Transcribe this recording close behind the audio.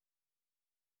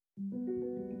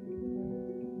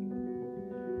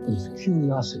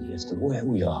Curiosity as to where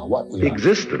we are, what we are.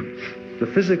 Existence, the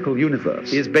physical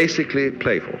universe, is basically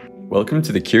playful. Welcome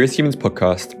to the Curious Humans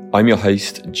podcast. I'm your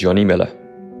host, Johnny Miller.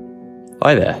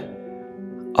 Hi there.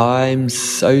 I'm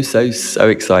so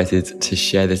excited to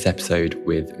share this episode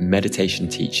with meditation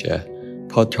teacher,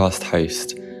 podcast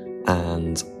host,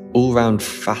 and all-round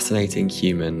fascinating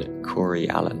human, Corey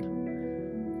Allen.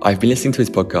 I've been listening to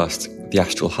his podcast, The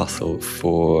Astral Hustle,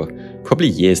 for probably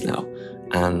years now,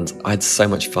 and I had so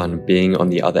much fun being on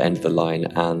the other end of the line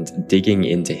and digging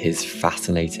into his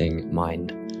fascinating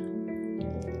mind.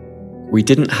 We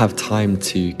didn't have time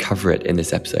to cover it in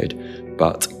this episode,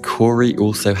 but Corey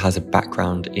also has a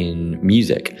background in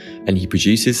music, and he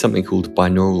produces something called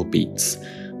binaural beats,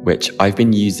 which I've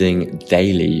been using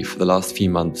daily for the last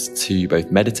few months to both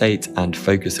meditate and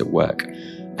focus at work.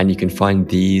 And you can find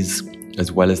these as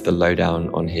well as the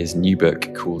lowdown on his new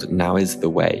book called Now Is the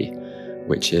Way,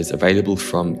 which is available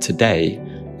from today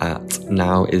at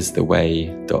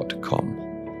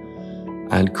nowistheway.com.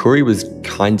 And Corey was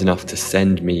kind enough to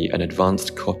send me an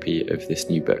advanced copy of this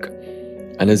new book.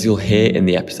 And as you'll hear in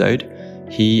the episode,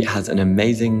 he has an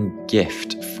amazing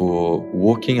gift for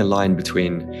walking a line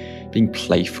between being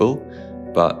playful,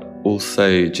 but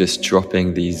also just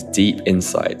dropping these deep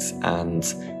insights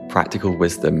and practical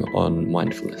wisdom on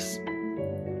mindfulness.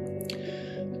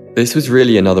 This was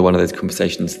really another one of those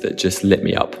conversations that just lit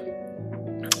me up.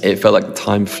 It felt like the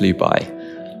time flew by,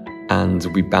 and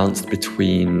we bounced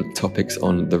between topics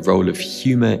on the role of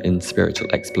humor in spiritual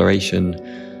exploration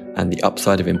and the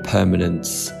upside of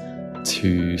impermanence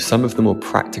to some of the more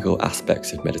practical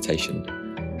aspects of meditation,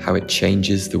 how it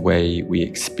changes the way we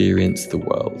experience the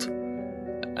world,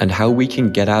 and how we can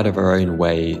get out of our own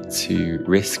way to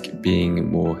risk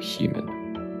being more human.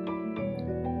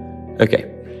 Okay.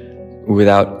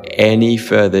 Without any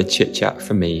further chit-chat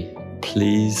from me,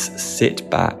 please sit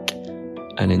back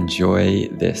and enjoy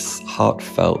this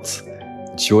heartfelt,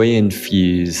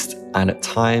 joy-infused, and at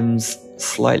times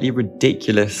slightly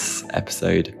ridiculous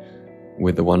episode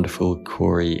with the wonderful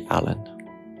Corey Allen.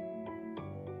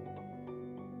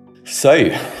 So,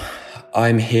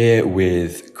 I'm here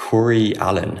with Corey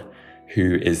Allen,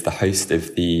 who is the host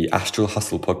of the Astral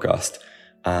Hustle podcast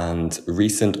and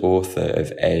recent author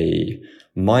of a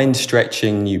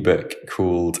mind-stretching new book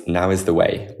called Now Is the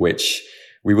Way, which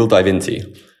we will dive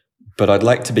into. But I'd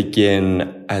like to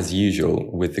begin, as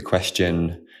usual, with the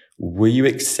question, were you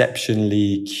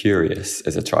exceptionally curious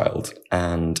as a child?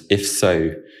 And if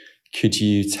so, could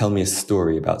you tell me a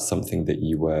story about something that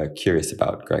you were curious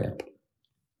about growing up?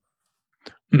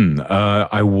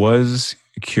 I was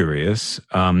curious.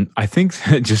 I think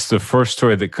that just the first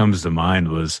story that comes to mind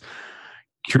was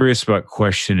curious about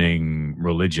questioning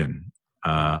religion.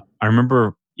 I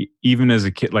remember even as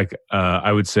a kid,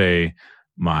 I would say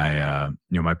my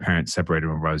parents separated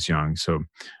when I was young. So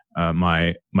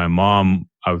my mom,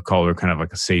 I would call her kind of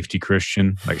like a safety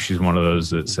Christian. Like she's one of those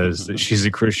that says that she's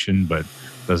a Christian, but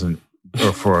doesn't,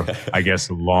 or for, I guess,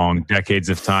 long decades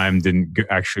of time, didn't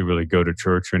actually really go to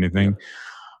church or anything.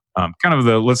 Kind of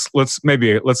let's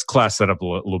class that up a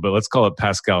little bit. Let's call it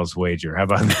Pascal's wager. How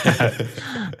about that?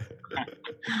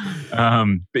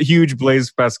 But huge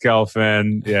Blaise Pascal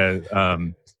fan. Yeah.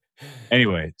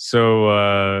 Anyway, so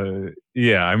I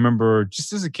remember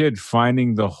just as a kid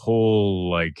finding the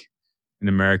whole, like in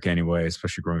America anyway,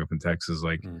 especially growing up in Texas,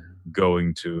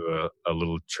 going to a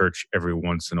little church every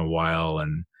once in a while,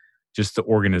 and just the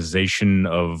organization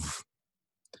of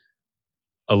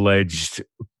alleged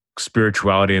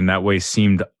spirituality in that way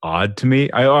seemed odd to me.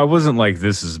 I wasn't like,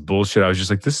 this is bullshit. I was just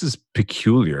like, this is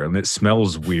peculiar and it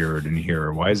smells weird in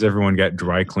here. Why has everyone got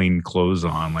dry clean clothes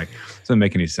on? Like, it doesn't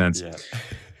make any sense. Yeah.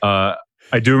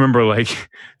 I do remember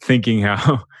thinking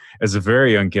how as a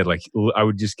very young kid, I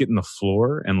would just get in the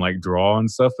floor and draw and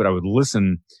stuff, but I would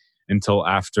listen until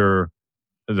after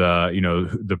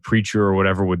the preacher or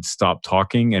whatever would stop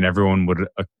talking and everyone would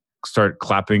start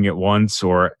clapping at once,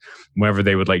 or whenever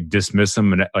they would dismiss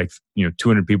them and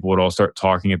 200 people would all start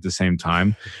talking at the same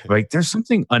time. There's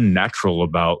something unnatural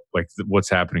about what's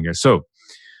happening here. So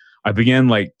I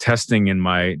began testing in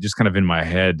my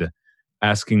head,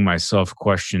 asking myself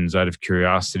questions out of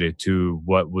curiosity to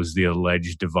what was the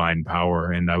alleged divine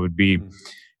power. And I would be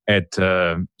at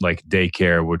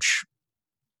daycare, which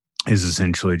is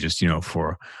essentially just,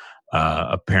 for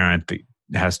a parent that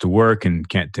has to work and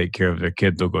can't take care of their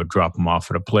kid, they'll go drop them off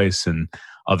at a place and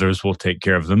others will take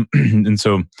care of them. And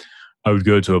so I would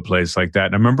go to a place like that.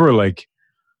 And I remember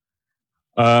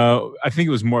I think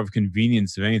it was more of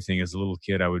convenience of anything. As a little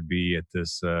kid, I would be at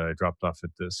this, dropped off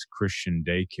at this Christian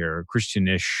daycare, Christian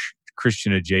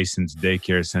adjacent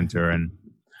daycare center. And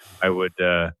I would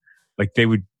like they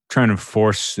would try and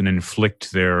force and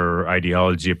inflict their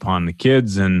ideology upon the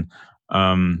kids, and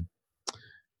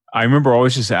I remember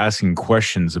always just asking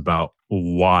questions about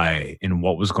why and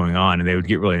what was going on, and they would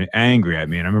get really angry at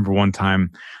me. And I remember one time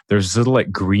there was this little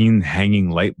like green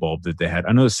hanging light bulb that they had.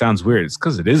 I know it sounds weird. It's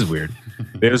because it is weird.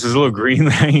 There was this little green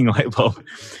hanging light bulb,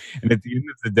 and at the end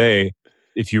of the day,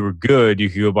 if you were good, you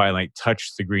could go by and like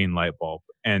touch the green light bulb,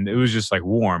 and it was just like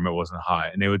warm. It wasn't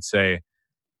hot, and they would say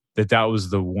that was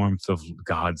the warmth of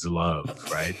God's love,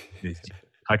 right?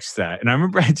 Touch that. And I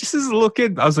remember just as a little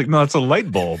kid, I was like, no, it's a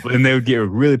light bulb. And they would get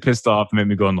really pissed off and make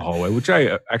me go in the hallway, which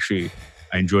I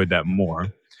enjoyed that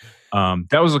more.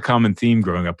 That was a common theme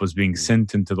growing up, was being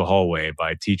sent into the hallway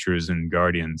by teachers and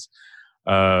guardians.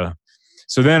 So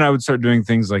then I would start doing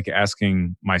things like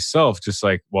asking myself, just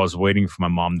like while I was waiting for my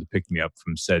mom to pick me up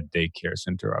from said daycare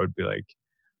center, I would be like,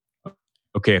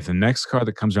 okay, if the next car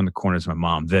that comes around the corner is my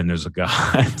mom, then there's a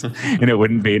God. And it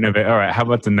wouldn't be, all right, how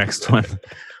about the next one?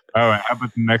 All right, how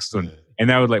about the next one?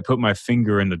 And I would like put my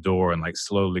finger in the door and like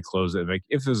slowly close it. Like,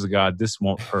 if there's a God, this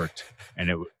won't hurt. And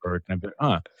it would hurt. And I'd be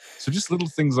like, So just little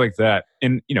things like that.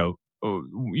 And,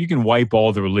 you can wipe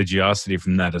all the religiosity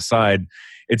from that aside.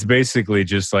 It's basically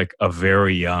just like a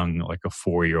very young, like a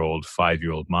 4-year-old,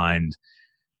 5-year-old mind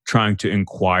trying to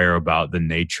inquire about the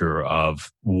nature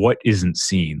of what isn't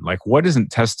seen, like what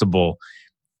isn't testable.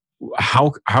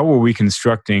 How are we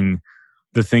constructing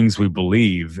the things we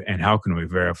believe, and how can we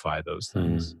verify those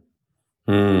things?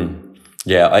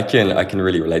 Yeah, I can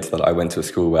really relate to that. I went to a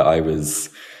school where I was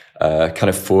kind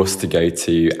of forced to go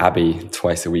to Abbey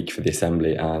twice a week for the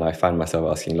assembly, and I found myself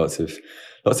asking lots of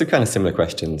kind of similar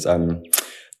questions. And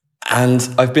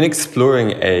I've been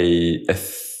exploring a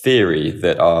theory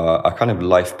that our kind of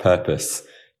life purpose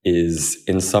is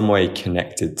in some way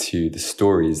connected to the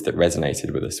stories that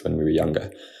resonated with us when we were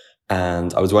younger.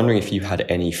 And I was wondering if you had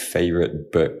any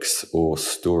favorite books or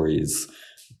stories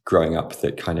growing up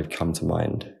that kind of come to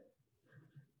mind.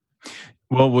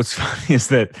 Well, what's funny is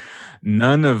that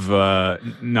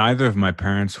neither of my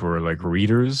parents were like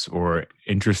readers or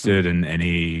interested in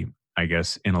any, I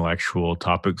guess, intellectual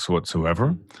topics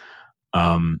whatsoever.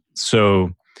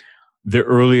 So the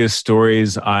earliest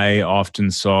stories I often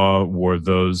saw were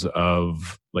those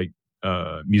of like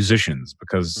musicians,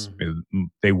 because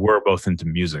they were both into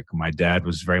music. My dad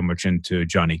was very much into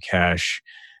Johnny Cash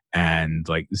and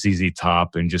like ZZ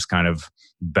Top and just kind of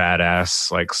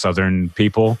badass like Southern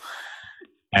people.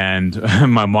 And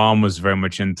my mom was very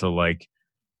much into like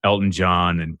Elton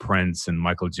John and Prince and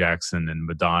Michael Jackson and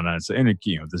Madonna. And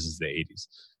this is the 80s.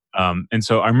 And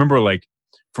so I remember like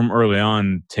from early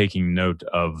on taking note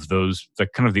of those, the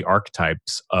kind of the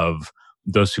archetypes of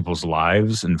those people's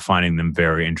lives and finding them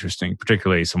very interesting,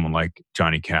 particularly someone like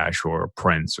Johnny Cash or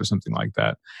Prince or something like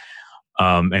that.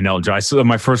 And Elton John. So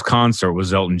my first concert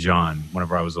was Elton John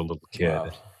whenever I was a little kid. Wow.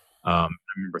 I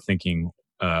remember thinking,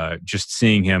 just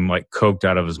seeing him like coked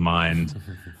out of his mind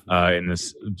in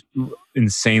this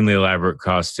insanely elaborate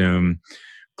costume,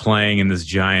 playing in this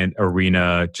giant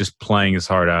arena, just playing his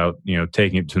heart out,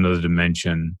 taking it to another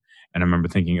dimension. And I remember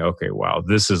thinking, okay, wow,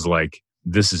 this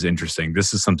is interesting.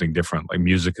 This is something different. Like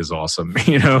music is awesome,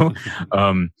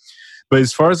 But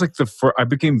as far as like I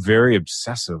became very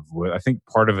obsessive with, I think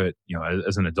part of it,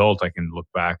 as an adult, I can look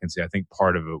back and say, I think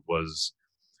part of it was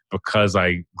because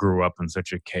I grew up in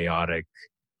such a chaotic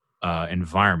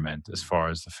environment as far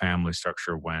as the family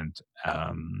structure went,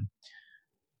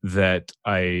 that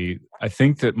I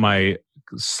think that my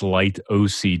slight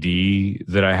OCD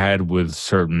that I had with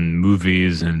certain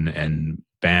movies and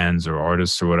bands or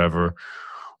artists or whatever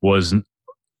was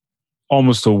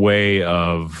almost a way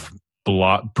of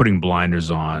putting blinders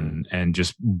on and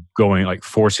just going, like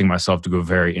forcing myself to go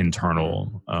very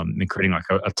internal, and creating like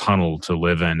a tunnel to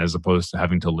live in, as opposed to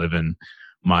having to live in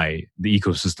the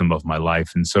ecosystem of my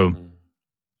life. And so,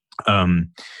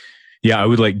 I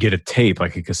would like get a tape,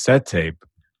 like a cassette tape,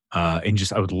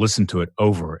 and I would listen to it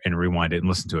over and rewind it and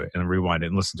listen to it and rewind it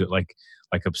and listen to it like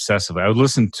obsessively. I would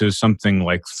listen to something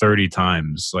like 30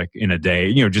 times, like in a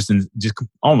day, just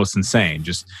almost insane,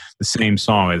 just the same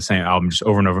song, the same album, just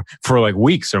over and over for like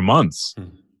weeks or months.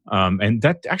 And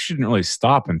that actually didn't really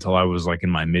stop until I was like in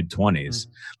my mid-20s.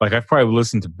 Like I've probably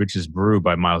listened to Bitches Brew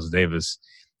by Miles Davis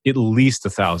at least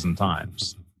 1,000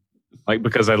 times, like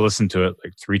because I listened to it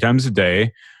like 3 times a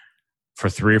day for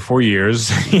 3 or 4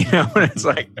 years, and it's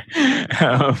like,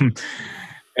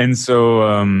 and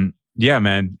so, yeah,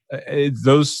 man,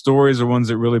 those stories are ones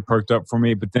that really perked up for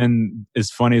me. But then, as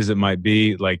funny as it might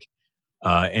be, like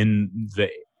in the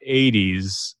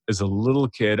 80s, as a little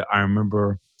kid, I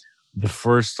remember the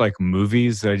first like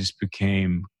movies that I just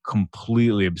became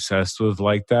completely obsessed with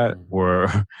like that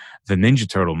were the Ninja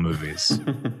Turtle movies.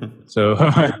 So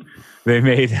they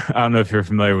made, I don't know if you're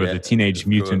familiar with the Teenage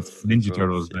Mutant Ninja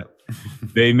Turtles, but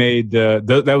they made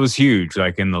that was huge,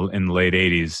 like in the late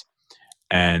 80s.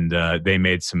 And they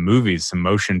made some movies, some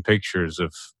motion pictures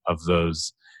of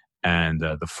those. And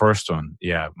the first one,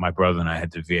 my brother and I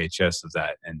had the VHS of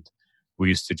that, and we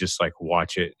used to just like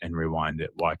watch it and rewind it,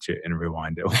 watch it and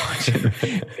rewind it, watch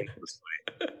it.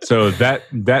 So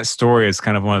that story is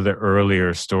kind of one of the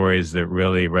earlier stories that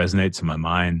really resonates in my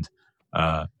mind.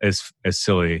 As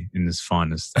silly and as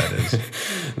fun as that is.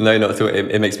 No, not at all.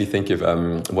 It makes me think of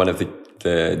one of the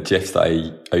GIFs that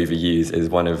I overuse is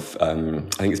one of I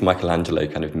think it's Michelangelo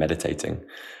kind of meditating,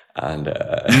 and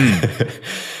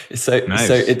so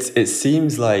it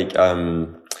seems like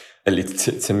at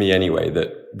least to me anyway,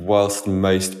 that whilst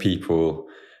most people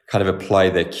kind of apply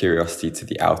their curiosity to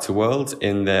the outer world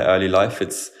in their early life,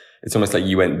 it's almost like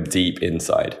you went deep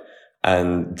inside.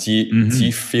 And do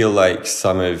you feel like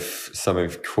some of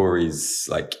Corey's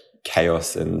like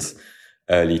chaos and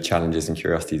early challenges and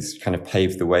curiosities kind of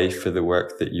paved the way for the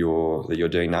work that you're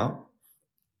doing now?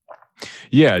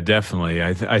 Yeah, definitely.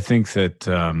 I think that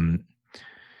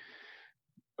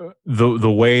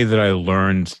the way that I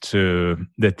learned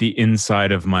that the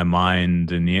inside of my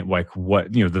mind and the like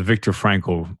what the Viktor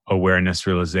Frankl awareness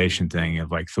realization thing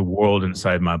of like the world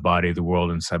inside my body, the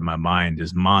world inside my mind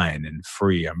is mine and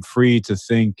free. I'm free to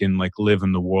think and like live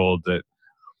in the world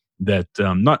that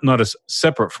not as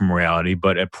separate from reality,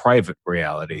 but a private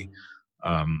reality.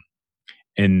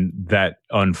 And that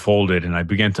unfolded, and I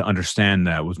began to understand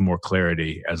that with more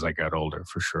clarity as I got older,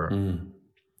 for sure.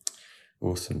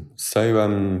 Awesome.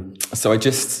 So I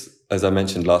just, as I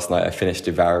mentioned last night, I finished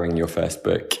devouring your first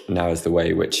book, Now is the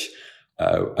Way, which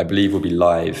I believe will be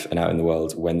live and out in the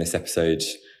world when this episode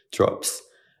drops.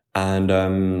 And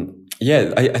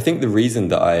I think the reason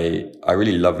that I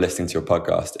really love listening to your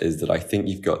podcast is that I think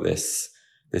you've got this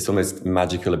almost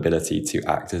magical ability to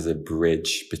act as a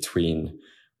bridge between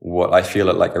what I feel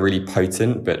like a really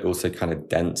potent but also kind of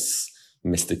dense,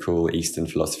 mystical Eastern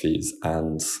philosophies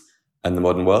and the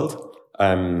modern world.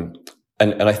 And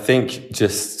I think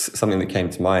just something that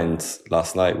came to mind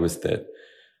last night was that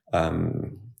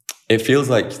it feels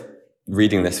like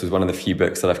reading this was one of the few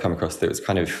books that I've come across that was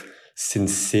kind of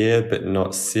sincere but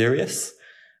not serious.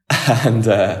 And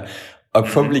I'll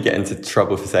probably get into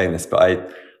trouble for saying this,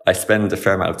 but I spend a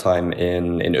fair amount of time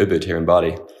in Ubud here in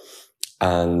Bali,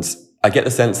 and I get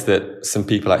the sense that some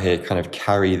people out here kind of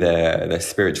carry their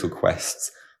spiritual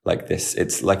quests like this.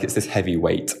 It's like it's this heavy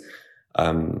weight.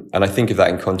 And I think of that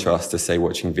in contrast to, say,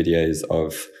 watching videos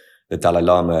of the Dalai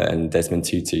Lama and Desmond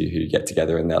Tutu who get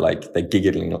together and they're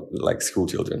giggling like school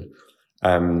children.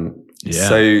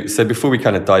 So before we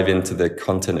kind of dive into the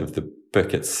content of the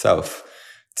book itself,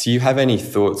 do you have any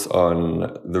thoughts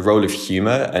on the role of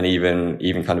humor and even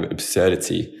kind of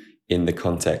absurdity in the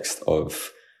context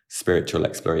of spiritual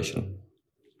exploration?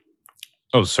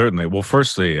 Oh, certainly. Well,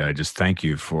 firstly, I just thank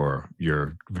you for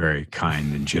your very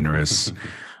kind and generous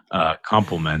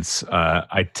compliments.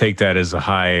 I take that as a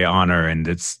high honor, and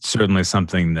it's certainly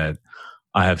something that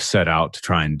I have set out to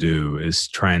try and do, is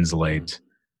translate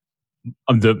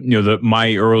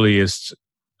my earliest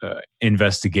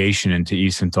investigation into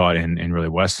Eastern thought and really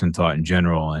Western thought in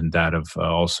general, and that of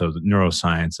also the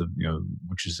neuroscience of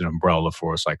which is an umbrella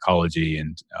for psychology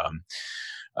and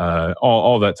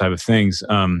all that type of things.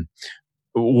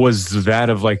 Was that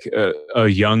of like a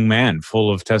young man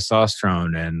full of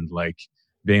testosterone and like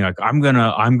being like, I'm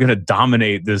gonna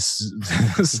dominate this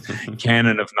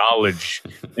canon of knowledge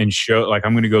and show, like,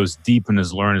 I'm gonna go as deep and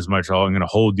learn as much. I'm gonna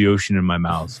hold the ocean in my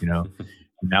mouth,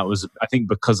 And that was, I think,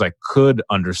 because I could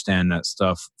understand that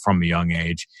stuff from a young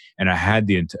age, and I had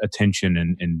the attention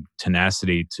and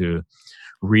tenacity to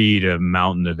read a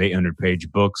mountain of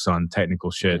 800-page books on technical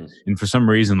shit, and for some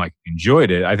reason, like, enjoyed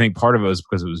it. I think part of it was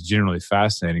because it was generally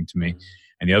fascinating to me,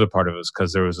 and the other part of it was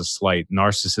because there was a slight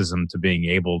narcissism to being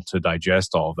able to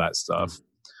digest all of that stuff,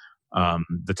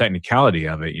 the technicality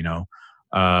of it.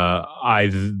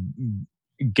 I've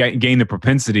gained the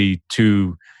propensity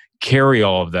to carry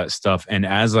all of that stuff, and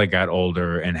as I got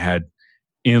older and had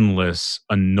endless,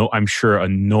 I'm sure,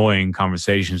 annoying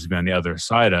conversations to be on the other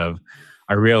side of,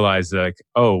 I realized that, like,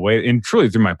 oh wait, and truly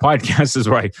through my podcast is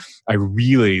where I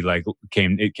really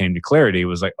came to clarity. It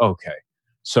was like, okay,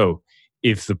 so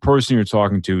if the person you're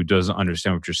talking to doesn't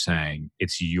understand what you're saying,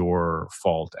 it's your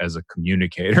fault as a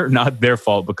communicator, not their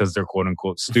fault because they're quote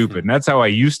unquote stupid. And that's how I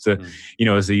used to,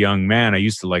 as a young man, I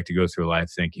used to like to go through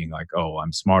life thinking like, oh,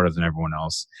 I'm smarter than everyone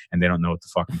else and they don't know what the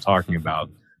fuck I'm talking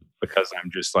about. because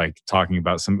I'm just like talking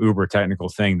about some uber technical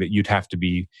thing that you'd have to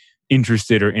be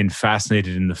interested or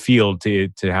fascinated in the field to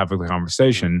have a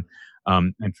conversation.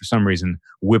 And for some reason,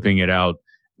 whipping it out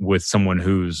with someone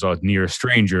who's a near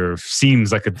stranger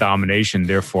seems like a domination,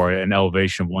 therefore an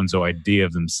elevation of one's idea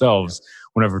of themselves,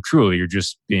 whenever truly you're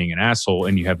just being an asshole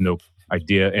and you have no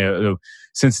idea, no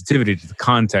sensitivity to the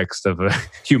context of a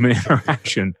human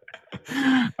interaction.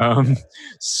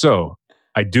 So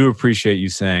I do appreciate you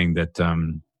saying that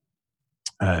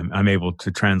I'm able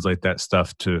to translate that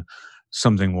stuff to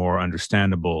something more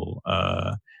understandable.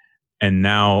 And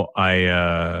now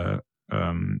I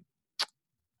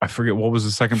forget, what was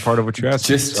the second part of what you asked?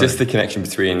 Just the connection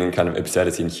between kind of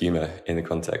absurdity and humor in the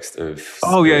context of.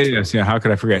 Oh yeah. How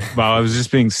could I forget? Well, I was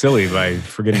just being silly by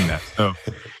forgetting that. So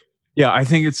yeah, I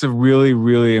think it's a really,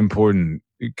 really important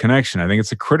connection. I think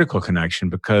it's a critical connection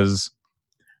because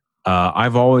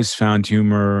I've always found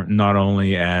humor not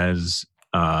only as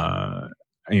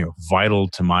vital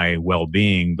to my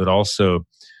well-being, but also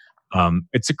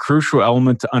it's a crucial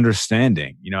element to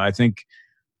understanding. I think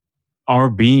our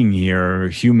being here,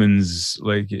 humans,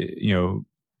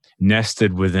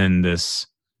 nested within this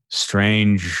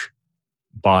strange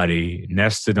body,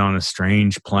 nested on a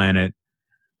strange planet,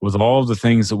 with all the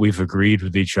things that we've agreed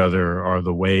with each other are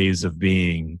the ways of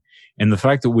being. And the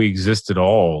fact that we exist at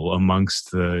all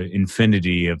amongst the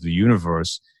infinity of the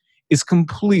universe is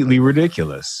completely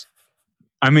ridiculous.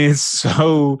 I mean, it's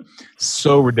so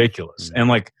ridiculous. And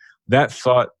like that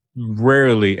thought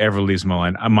rarely ever leaves my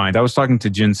mind. I was talking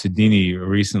to Jen Sidini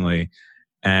recently,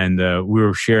 and we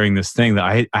were sharing this thing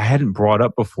that I hadn't brought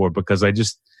up before because I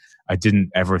didn't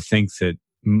ever think that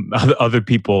other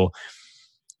people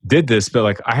did this. But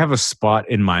like, I have a spot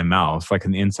in my mouth, like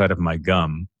on the inside of my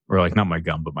gum, or like not my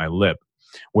gum, but my lip,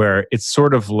 where it's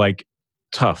sort of like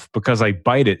tough because I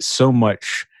bite it so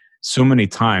many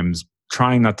times,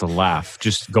 trying not to laugh,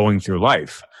 just going through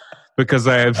life, because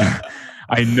I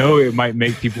know it might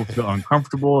make people feel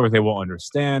uncomfortable, or they won't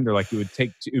understand, or like it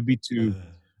would be too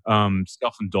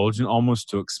self-indulgent almost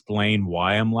to explain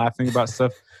why I'm laughing about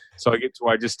stuff. So I get to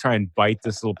where I just try and bite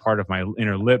this little part of my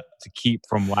inner lip to keep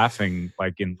from laughing,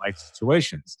 like in life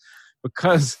situations,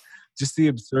 because just the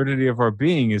absurdity of our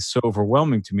being is so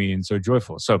overwhelming to me and so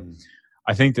joyful. So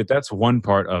I think that that's one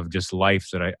part of just life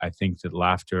that I think that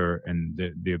laughter and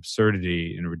the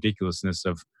absurdity and ridiculousness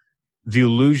of the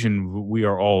illusion we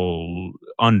are all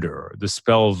under, the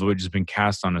spells which has been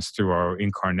cast on us through our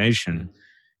incarnation,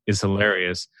 is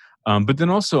hilarious. But then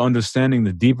also understanding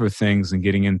the deeper things and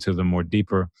getting into the more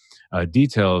deeper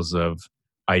details of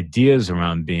ideas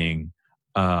around being,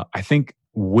 I think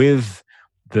with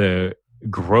the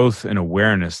growth and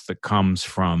awareness that comes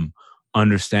from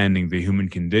understanding the human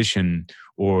condition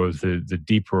or the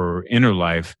deeper inner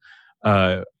life,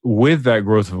 with that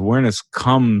growth of awareness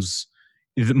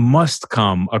must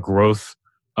come a growth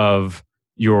of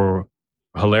your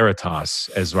hilaritas,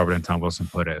 as Robert Anton Wilson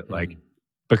put it. Like,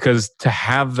 because to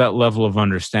have that level of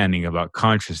understanding about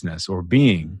consciousness or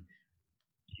being,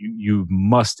 you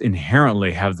must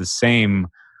inherently have the same.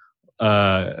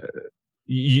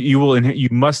 You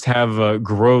must have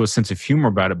grow a sense of humor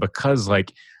about it, because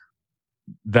like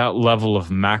that level of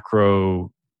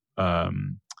macro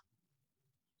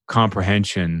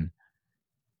comprehension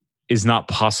is not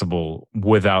possible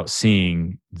without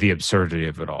seeing the absurdity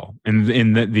of it all. And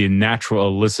the natural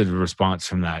elicited response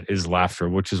from that is laughter,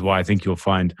 which is why I think you'll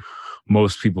find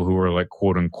most people who are like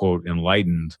quote unquote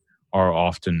enlightened are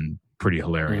often pretty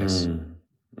hilarious.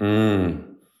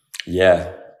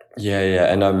 Yeah.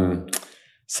 And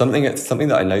something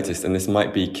that I noticed, and this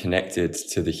might be connected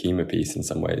to the humor piece in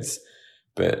some ways,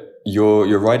 but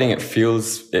your writing, it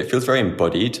feels very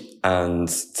embodied, and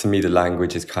to me the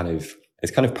language is kind of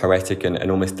poetic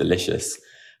and almost delicious.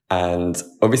 And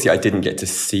obviously I didn't get to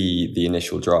see the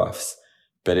initial drafts,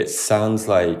 but it sounds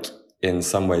like in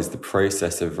some ways the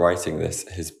process of writing this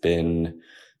has been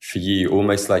for you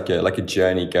almost like a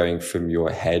journey going from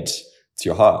your head to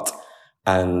your heart.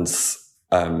 And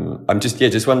I'm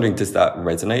just wondering, does that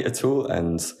resonate at all?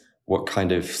 And what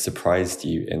kind of surprised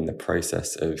you in the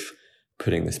process of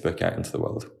putting this book out into the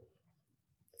world?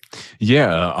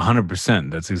 Yeah,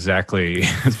 100%. That's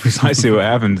precisely what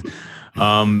happened.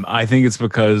 I think it's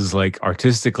because like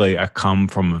artistically, I come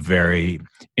from a very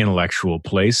intellectual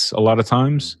place a lot of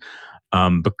times,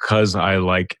 because I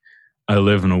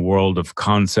live in a world of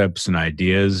concepts and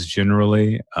ideas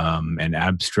generally, and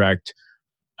abstract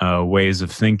ways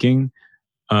of thinking.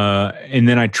 And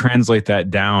then I translate that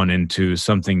down into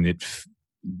something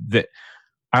that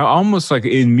I almost like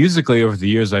in musically over the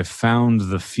years, I've found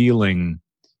the feeling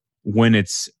when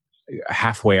it's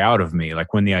halfway out of me.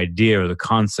 Like when the idea or the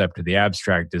concept or the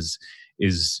abstract is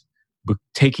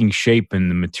taking shape in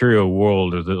the material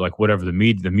world, or like whatever the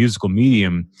musical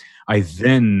medium, I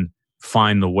then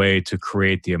find the way to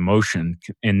create the emotion,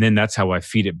 and then that's how I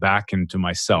feed it back into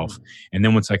myself. And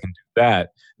then once I can do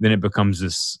that, then it becomes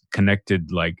this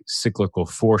connected, like cyclical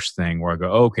force thing where I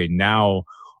go, okay, now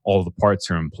all the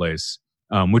parts are in place,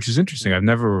 which is interesting.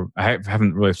 I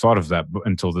haven't really thought of that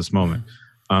until this moment.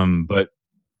 But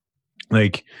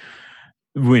like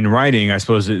when writing, I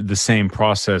suppose the same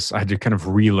process, I had to kind of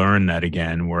relearn that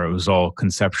again, where it was all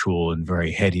conceptual and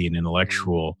very heady and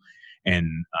intellectual.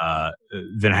 And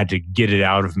then I had to get it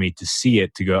out of me to see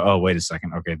it, to go, oh, wait a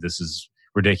second. Okay, this is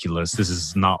ridiculous. This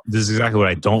is exactly what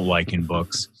I don't like in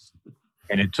books.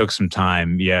 And it took some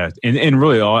time. Yeah. And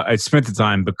really I spent the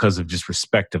time because of just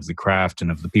respect of the craft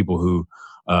and of the people who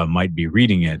might be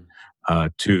reading it,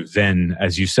 to then,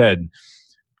 as you said,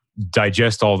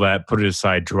 digest all that, put it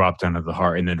aside, drop down to the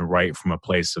heart, and then write from a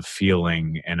place of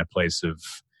feeling and a place of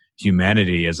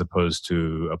humanity, as opposed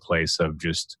to a place of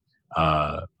just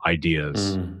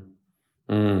ideas.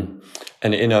 And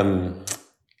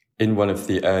in one of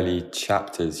the early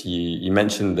chapters, you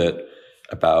mentioned that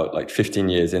about like 15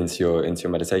 years into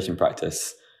your meditation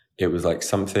practice, it was like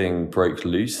something broke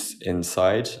loose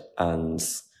inside, and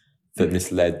that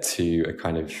this led to a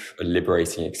kind of a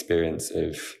liberating experience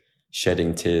of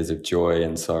shedding tears of joy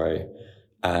and sorrow.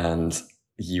 And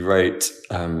you wrote,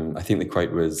 I think the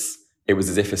quote was, "It was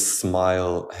as if a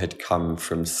smile had come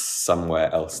from somewhere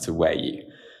else to wear you."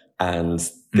 And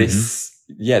this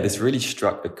really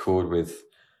struck a chord with,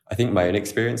 I think, my own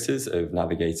experiences of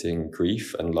navigating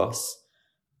grief and loss.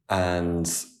 And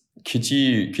could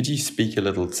you speak a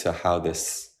little to how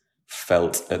this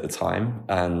felt at the time,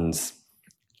 and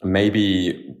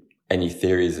maybe any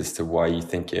theories as to why you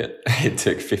think it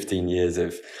took 15 years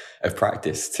of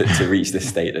practice to reach this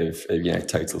state of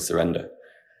total surrender?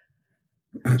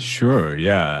 Sure.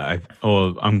 Yeah.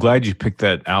 I'm glad you picked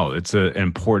that out. It's an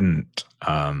important,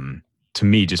 to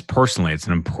me, just personally, it's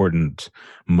an important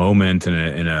moment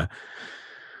and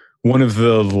one of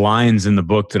the lines in the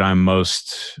book that I'm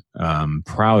most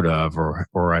proud of,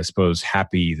 or I suppose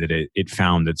happy that it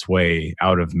found its way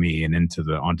out of me and onto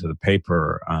the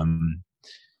paper.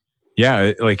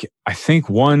 Like I think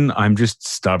I'm just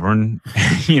stubborn,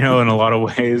 in a lot of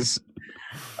ways.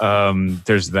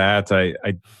 There's that.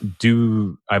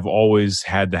 I've always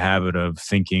had the habit of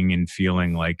thinking and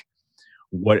feeling like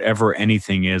whatever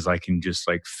anything is, I can just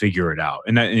like figure it out.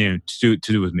 And that, to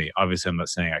do with me, obviously I'm not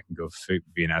saying I can go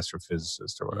be an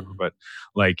astrophysicist or whatever, but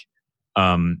like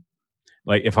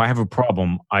if I have a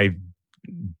problem, I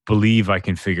believe I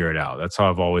can figure it out. That's how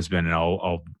I've always been. And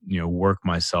I'll work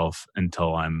myself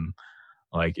until I'm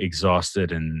like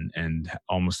exhausted and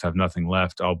almost have nothing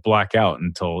left. I'll black out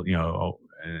until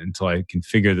I can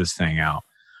figure this thing out.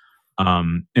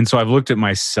 And so I've looked at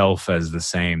myself as the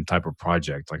same type of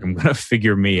project. Like I'm going to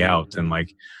figure me out. And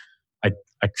like, I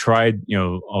tried,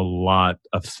 a lot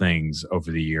of things over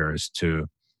the years to,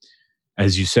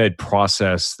 as you said,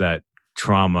 process that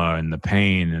trauma and the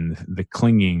pain and the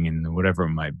clinging and whatever it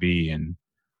might be. And,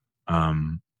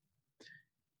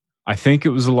 I think it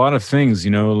was a lot of things,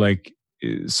 like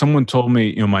someone told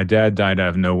me, my dad died out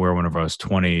of nowhere whenever I was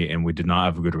 20, and we did not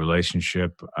have a good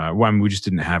relationship. We just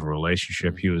didn't have a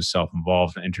relationship. He was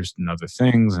self-involved and interested in other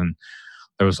things. And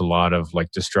there was a lot of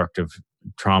like destructive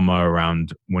trauma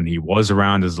around when he was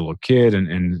around as a little kid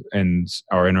and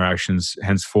our interactions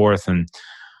henceforth. And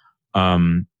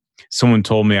someone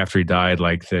told me after he died,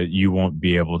 like that you won't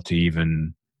be able to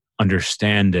even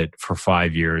understand it for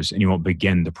 5 years, and you won't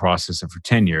begin to process it for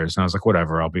 10 years. And I was like,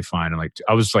 whatever, I'll be fine. And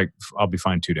I was like, I'll be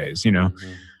fine 2 days,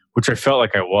 which I felt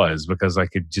like I was, because I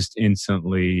could just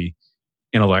instantly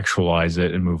intellectualize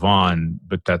it and move on.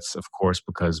 But that's of course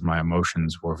because my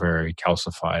emotions were very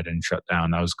calcified and shut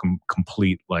down. I was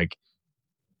complete like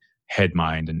head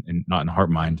mind and not in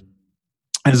heart mind,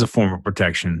 as a form of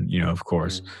protection, of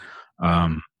course.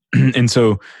 And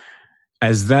so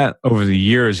as that over the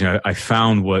years, I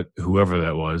found whoever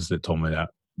that was that told me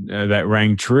that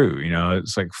rang true.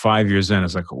 It's like 5 years in,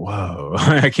 it's like, whoa,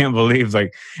 I can't believe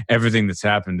like everything that's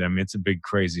happened. I mean, it's a big,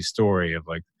 crazy story of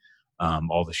like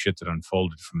all the shit that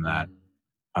unfolded from that.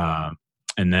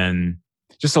 And then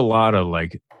just a lot of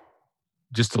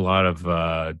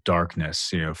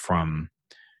darkness, from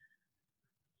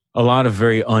a lot of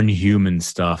very unhuman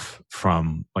stuff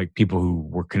from like people who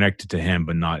were connected to him,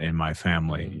 but not in my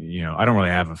family. I don't really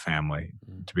have a family,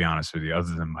 to be honest with you,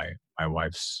 other than my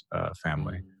wife's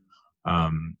family.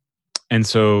 And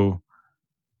so,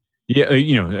 Yeah,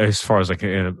 as far as like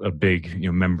a big,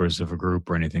 members of a group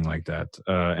or anything like that.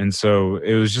 And so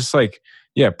it was just like,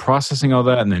 yeah, processing all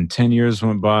that. And then 10 years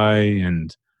went by,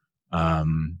 and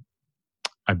um,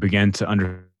 I began to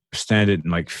understand it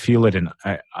and like feel it. And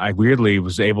I weirdly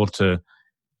was able to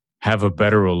have a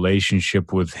better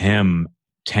relationship with him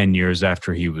 10 years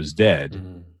after he was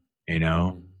dead, you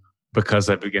know, because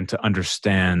I began to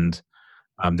understand.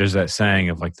 There's that saying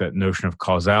of like that notion of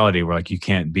causality where like you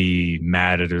can't be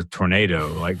mad at a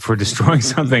tornado like for destroying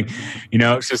something.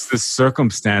 It's just the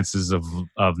circumstances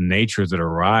of nature that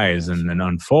arise and then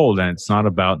unfold, and it's not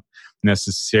about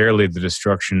necessarily the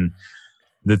destruction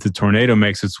that the tornado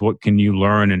makes. It's what can you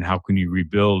learn and how can you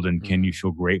rebuild, and can you feel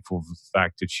grateful for the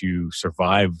fact that you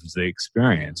survived the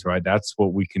experience, right? That's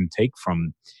what we can take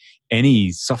from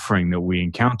any suffering that we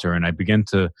encounter. And I begin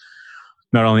to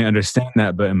not only understand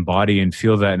that, but embody and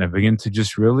feel that. And I begin to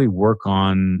just really work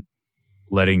on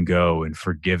letting go and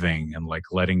forgiving, and like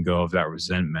letting go of that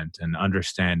resentment and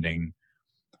understanding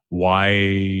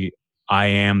why I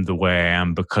am the way I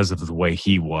am because of the way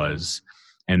he was,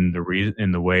 and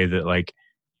the way that like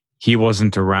he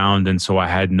wasn't around. And so I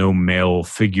had no male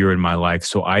figure in my life.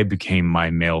 So I became my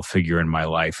male figure in my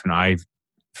life. And I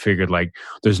figured like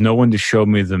there's no one to show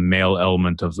me the male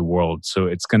element of the world, so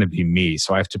it's going to be me.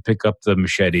 So I have to pick up the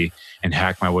machete and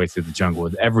hack my way through the jungle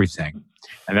with everything.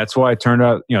 And that's why it turned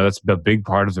out, that's a big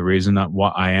part of the reason that why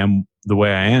I am the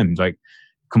way I am, like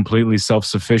completely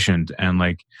self-sufficient, and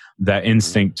like that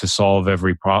instinct to solve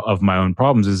every of my own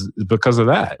problems is because of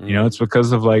that. It's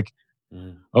because of like,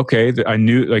 okay, I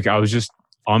knew like I was just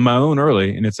on my own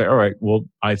early, and it's like, all right, well,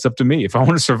 it's up to me. If I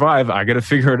want to survive, I got to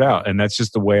figure it out. And that's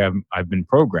just the way I've been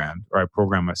programmed, or I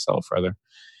program myself rather.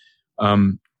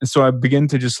 And so I begin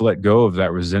to just let go of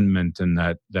that resentment and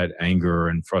that anger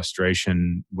and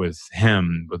frustration with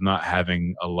him, with not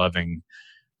having a loving,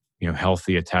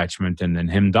 healthy attachment, and then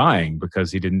him dying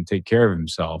because he didn't take care of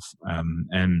himself.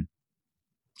 And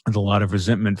there's a lot of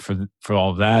resentment for all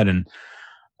of that. And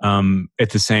at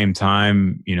the same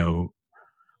time,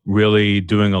 really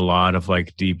doing a lot of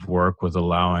like deep work with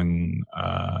allowing,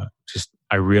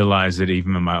 I realized that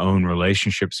even in my own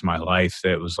relationships, my life,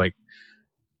 that it was like,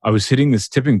 I was hitting this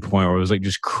tipping point where it was like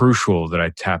just crucial that I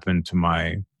tap into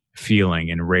my feeling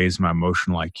and raise my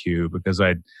emotional IQ, because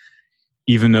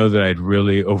even though that I'd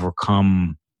really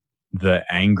overcome the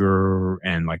anger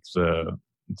and like the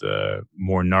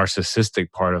more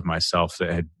narcissistic part of myself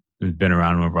that had been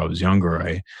around whenever I was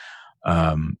younger,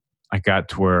 I got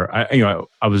to where I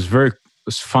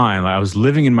was fine. Like I was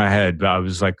living in my head, but I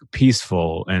was like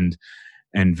peaceful and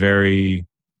very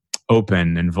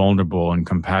open and vulnerable and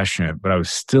compassionate, but I was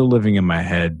still living in my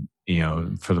head,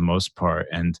 for the most part.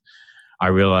 And I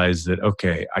realized that,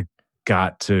 okay, I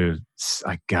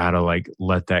gotta like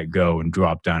let that go and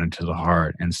drop down into the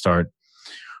heart and start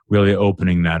really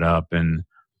opening that up. And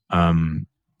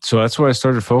so that's what I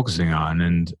started focusing on.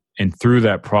 And through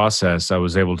that process, I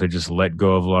was able to just let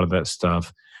go of a lot of that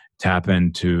stuff, tap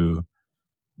into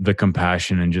the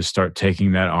compassion, and just start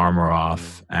taking that armor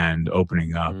off and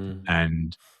opening up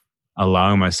and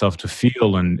allowing myself to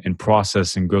feel and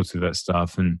process and go through that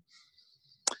stuff. And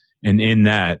in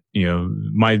that,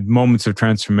 my moments of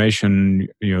transformation,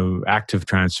 active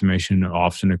transformation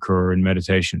often occur in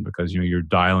meditation, because,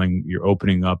 you're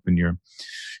opening up, and you're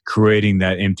creating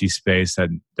that empty space,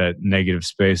 that negative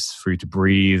space for you to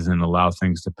breathe and allow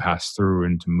things to pass through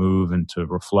and to move and to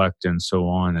reflect and so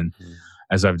on. And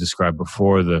as I've described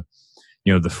before, the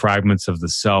fragments of the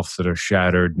self that are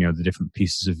shattered, the different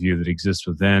pieces of you that exist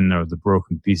within, or the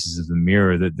broken pieces of the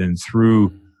mirror, that then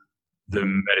through the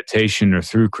meditation or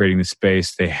through creating the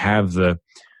space, they have the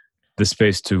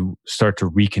space to start to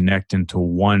reconnect into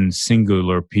one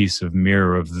singular piece of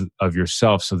mirror of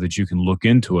yourself, so that you can look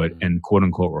into it and quote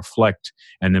unquote reflect,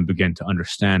 and then begin to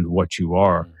understand what you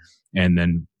are, and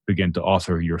then begin to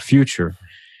author your future.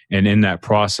 And in that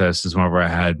process is whenever I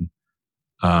had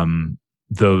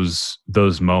those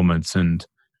moments. And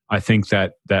I think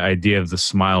that idea of the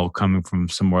smile coming from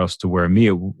somewhere else to where me,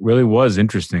 it really was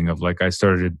interesting. Of like, I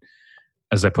started,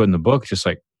 as I put in the book, just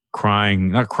like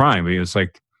not crying, but it was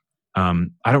like, I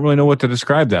don't really know what to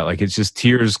describe that. Like, it's just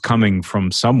tears coming from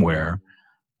somewhere.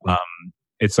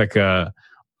 It's like a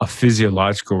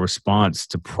physiological response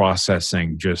to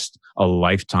processing just a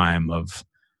lifetime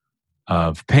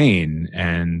of pain,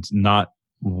 and not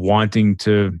wanting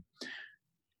to,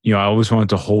 I always wanted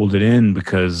to hold it in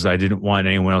because I didn't want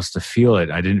anyone else to feel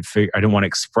it. I didn't want to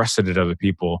express it to other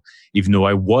people, even though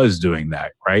I was doing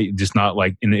that, right? Just not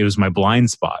like, it was my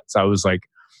blind spots. I was like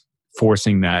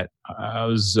forcing that. I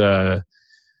was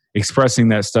expressing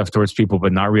that stuff towards people,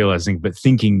 but not realizing, but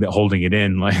thinking that holding it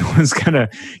in like was going to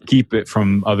keep it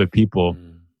from other people.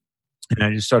 And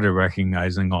I just started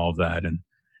recognizing all of that. And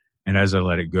as I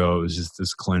let it go, it was just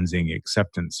this cleansing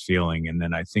acceptance feeling. And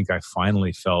then I think I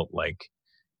finally felt like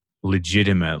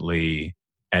legitimately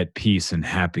at peace and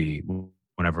happy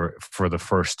whenever, for the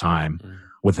first time,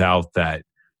 without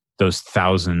those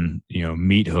 1,000,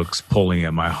 meat hooks pulling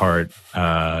at my heart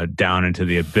down into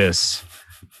the abyss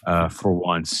for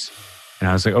once. And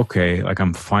I was like, okay, like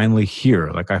I'm finally here.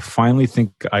 Like I finally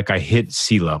think like I hit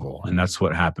sea level. And that's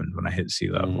what happened when I hit sea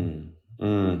level.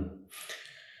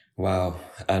 Wow.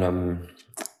 And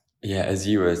as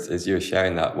you were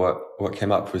sharing that, what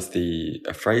came up was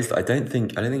a phrase that I don't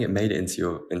think it made it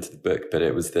into the book, but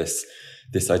it was this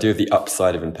idea of the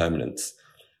upside of impermanence.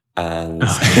 And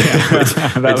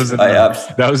that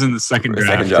was in the second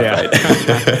draft. Right?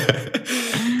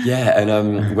 Yeah,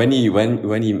 and when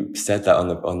you said that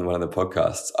on one of the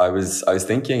podcasts, I was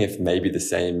thinking if maybe the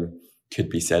same could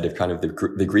be said of kind of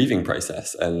the grieving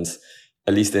process. And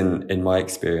at least in my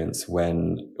experience,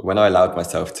 when I allowed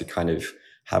myself to kind of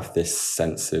have this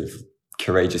sense of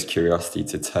courageous curiosity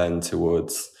to turn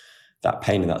towards that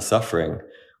pain and that suffering,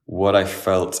 what I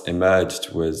felt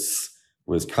emerged was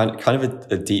kind of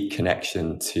a deep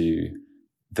connection to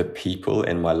the people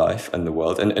in my life and the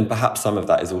world. And perhaps some of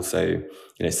that is also,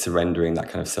 surrendering that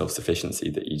kind of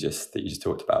self-sufficiency that you just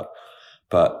talked about.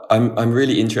 But I'm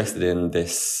really interested in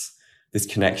this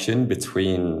connection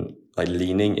between like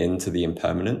leaning into the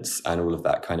impermanence and all of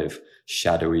that kind of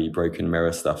shadowy broken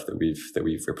mirror stuff that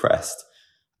we've repressed,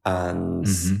 and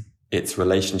its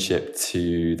relationship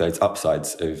to those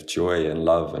upsides of joy and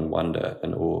love and wonder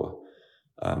and awe.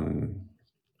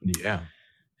 Yeah,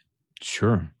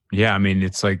 sure. Yeah, I mean,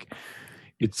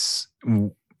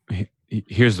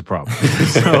 here's the problem.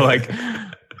 So like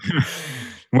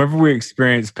whenever we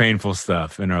experience painful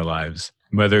stuff in our lives,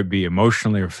 whether it be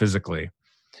emotionally or physically,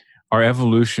 our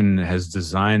evolution has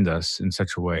designed us in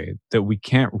such a way that we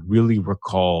can't really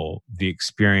recall the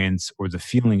experience or the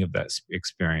feeling of that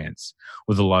experience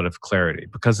with a lot of clarity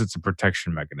because it's a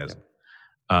protection mechanism.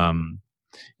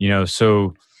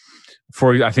 So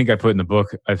I think I put in the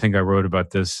book, I think I wrote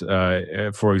about this,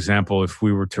 for example, if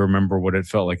we were to remember what it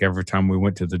felt like every time we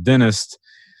went to the dentist,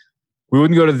 we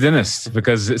wouldn't go to the dentist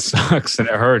because it sucks and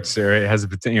it hurts or it has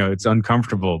it's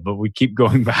uncomfortable, but we keep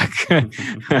going back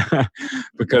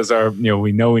because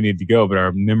we know we need to go, but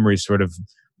our memory sort of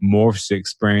morphs the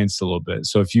experience a little bit.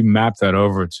 So if you map that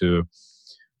over to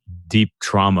deep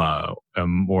trauma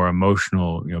or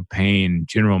emotional, pain,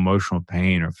 general emotional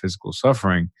pain or physical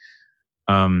suffering,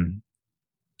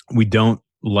 we don't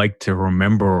like to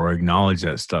remember or acknowledge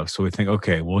that stuff. So we think,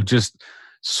 okay, we'll just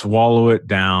swallow it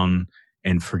down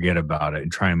and forget about it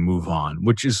and try and move on,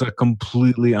 which is a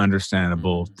completely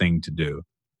understandable thing to do.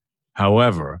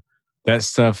 However, that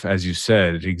stuff, as you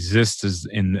said, it exists as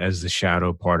the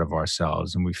shadow part of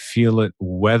ourselves, and we feel it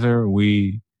whether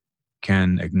we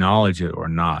can acknowledge it or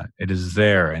not. It is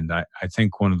there. And I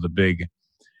think one of the big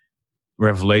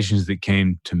revelations that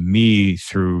came to me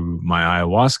through my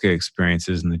ayahuasca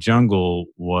experiences in the jungle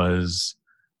was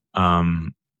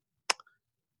that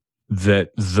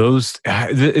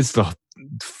it's the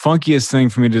funkiest thing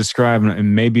for me to describe,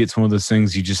 and maybe it's one of those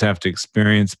things you just have to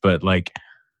experience, but like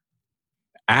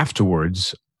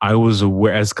afterwards I was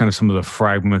aware, as kind of some of the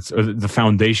fragments or the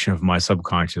foundation of my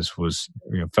subconscious was,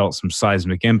 felt some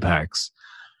seismic impacts.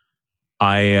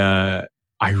 I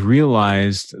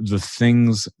realized the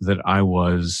things that I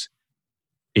was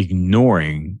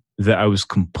ignoring that I was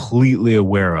completely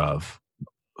aware of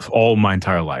all my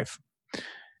entire life.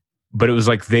 But it was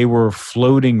like they were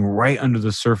floating right under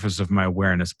the surface of my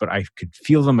awareness, but I could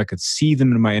feel them. I could see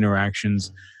them in my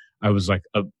interactions. I was like,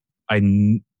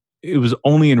 it was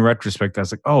only in retrospect I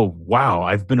was like, oh, wow,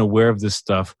 I've been aware of this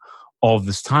stuff all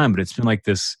this time, but it's been like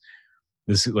this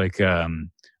like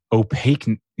opaque,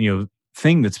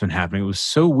 thing that's been happening. It was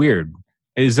so weird.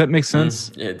 Does that make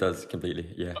sense? Yeah, it does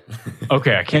completely. Yeah.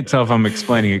 Okay. I can't tell if I'm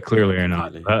explaining it clearly or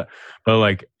not, but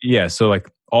like, yeah. So like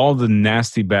all the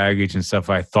nasty baggage and stuff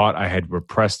I thought I had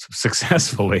repressed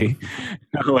successfully,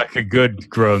 like a good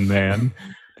grown man,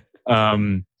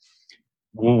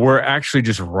 were actually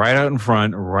just right in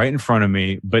front of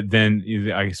me. But then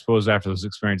I suppose after those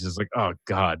experiences, like, oh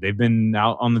God, they've been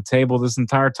out on the table this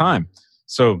entire time.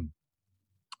 So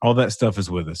all that stuff is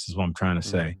with us, is what I'm trying to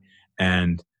say.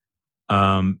 And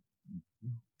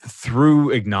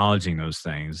through acknowledging those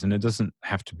things, and it doesn't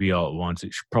have to be all at once.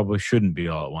 It probably shouldn't be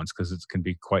all at once because it can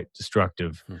be quite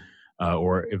destructive,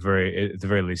 or at the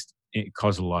very least, it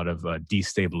cause a lot of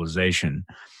destabilization.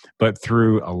 But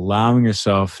through allowing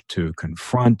yourself to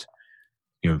confront,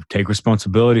 take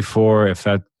responsibility for if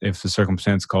the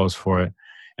circumstance calls for it,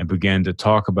 and begin to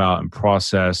talk about and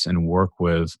process and work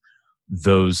with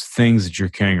those things that you're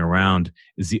carrying around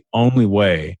is the only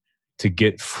way to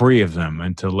get free of them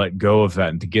and to let go of that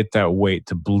and to get that weight,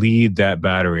 to bleed that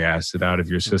battery acid out of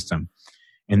your system.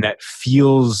 And that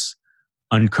feels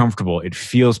uncomfortable. It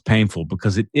feels painful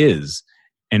because it is.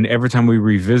 And every time we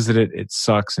revisit it, it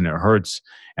sucks and it hurts.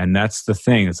 And that's the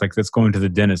thing. It's like that's going to the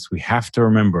dentist. We have to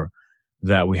remember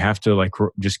that we have to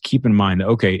just keep in mind that,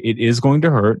 okay, it is going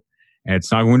to hurt and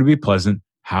it's not going to be pleasant.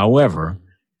 However,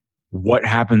 what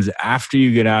happens after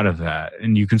you get out of that,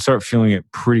 and you can start feeling it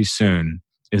pretty soon,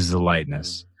 is the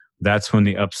lightness. That's when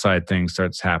the upside thing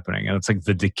starts happening. And it's like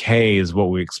the decay is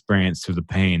what we experience through the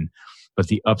pain. But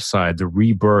the upside, the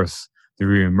rebirth, the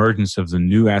reemergence of the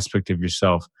new aspect of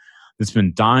yourself that's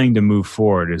been dying to move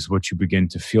forward is what you begin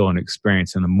to feel and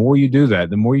experience. And the more you do that,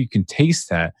 the more you can taste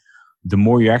that, the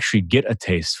more you actually get a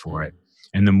taste for it.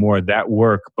 And the more that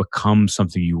work becomes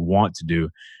something you want to do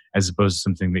as opposed to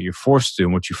something that you're forced to.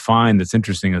 And what you find that's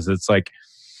interesting is it's like,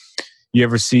 you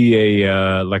ever see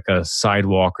a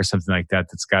sidewalk or something like that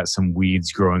that's got some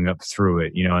weeds growing up through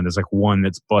it, and there's like one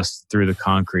that's busted through the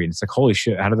concrete. And it's like, holy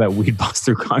shit, how did that weed bust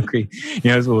through concrete?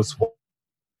 It's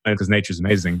because nature's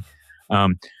amazing.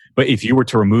 But if you were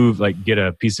to get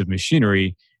a piece of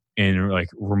machinery and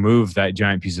remove that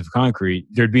giant piece of concrete,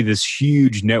 there'd be this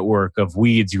huge network of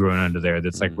weeds growing under there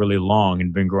that's like really long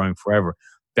and been growing forever.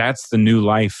 That's the new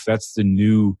life. That's the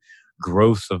new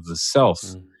growth of the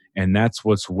self. And that's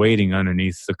what's waiting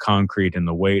underneath the concrete and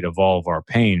the weight of all of our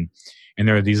pain. And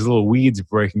there are these little weeds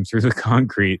breaking through the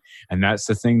concrete. And that's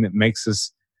the thing that makes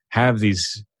us have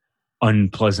these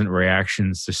unpleasant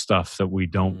reactions to stuff that we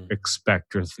don't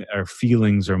expect, or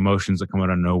feelings or emotions that come out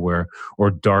of nowhere,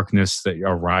 or darkness that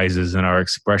arises in our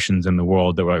expressions in the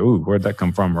world that we're like, ooh, where'd that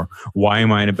come from? Or why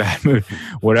am I in a bad mood?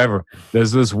 Whatever.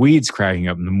 There's those weeds cracking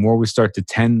up. And the more we start to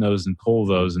tend those and pull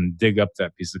those and dig up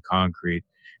that piece of concrete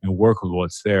and work with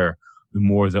what's there, the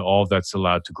more that all that's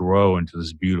allowed to grow into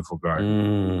this beautiful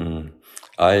garden.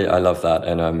 I love that.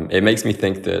 And it makes me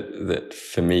think that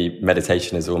for me,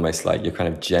 meditation is almost like you're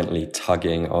kind of gently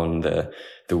tugging on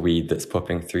the weed that's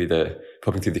popping through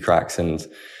the cracks, and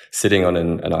sitting on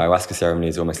an ayahuasca ceremony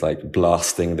is almost like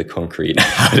blasting the concrete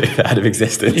out of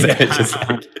existence. Yeah. It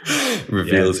just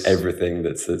reveals everything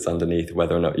that's underneath,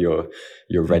 whether or not you're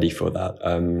ready for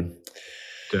that.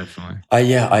 Definitely.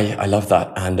 I love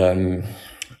that. And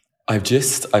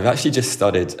I've actually just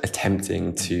started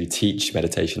attempting to teach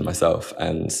meditation myself.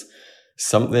 And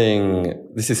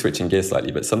this is switching gears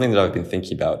slightly, but something that I've been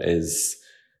thinking about is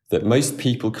that most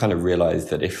people kind of realize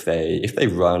that if they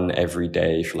run every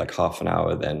day for like half an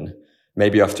hour, then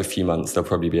maybe after a few months, they'll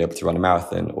probably be able to run a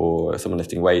marathon, or someone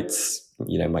lifting weights,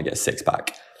 might get a six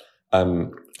pack.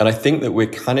 And I think that we're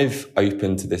kind of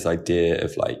open to this idea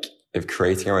of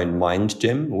creating our own mind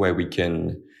gym, where we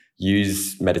can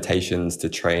use meditations to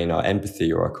train our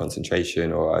empathy or our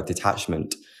concentration or our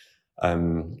detachment.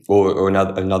 Or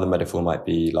another metaphor might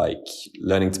be like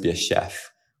learning to be a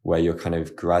chef, where you're kind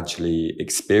of gradually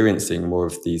experiencing more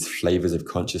of these flavors of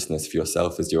consciousness for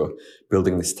yourself as you're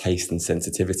building this taste and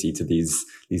sensitivity to these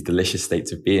delicious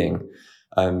states of being.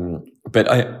 But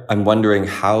I'm wondering,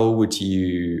 how would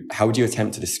you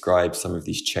attempt to describe some of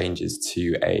these changes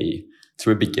to a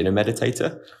beginner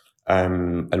meditator,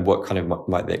 and what kind of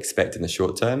might they expect in the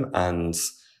short term, and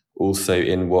also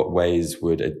in what ways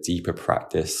would a deeper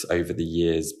practice over the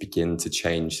years begin to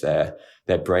change their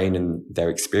brain and their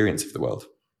experience of the world?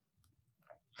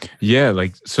 Yeah,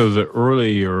 so the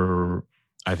earlier,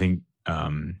 I think,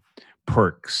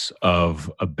 perks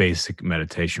of a basic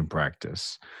meditation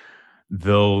practice,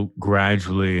 they'll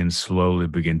gradually and slowly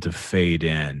begin to fade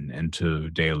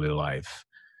into daily life.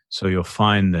 So you'll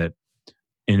find that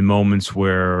in moments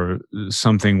where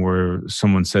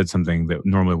someone said something that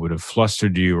normally would have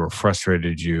flustered you or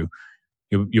frustrated you,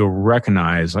 you'll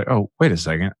recognize like, oh, wait a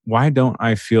second, why don't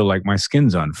I feel like my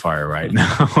skin's on fire right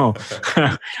now?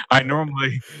 I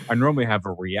normally have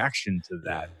a reaction to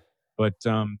that, but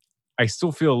I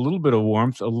still feel a little bit of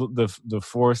warmth. The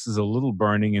forest is a little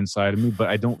burning inside of me, but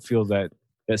I don't feel that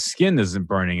skin isn't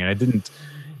burning, and I didn't,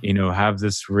 have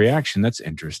this reaction. That's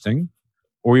interesting.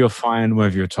 Or you'll find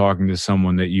when you're talking to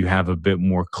someone that you have a bit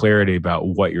more clarity about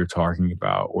what you're talking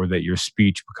about, or that your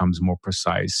speech becomes more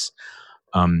precise.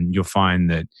 You'll find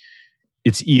that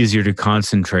it's easier to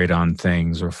concentrate on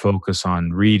things or focus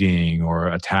on reading or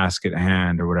a task at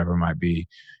hand or whatever it might be.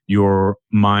 Your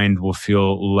mind will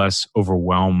feel less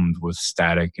overwhelmed with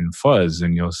static and fuzz,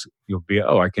 and you'll be,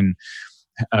 I can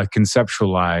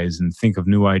conceptualize and think of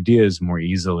new ideas more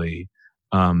easily.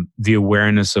 the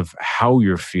awareness of how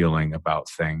you're feeling about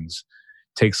things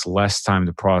takes less time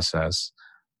to process.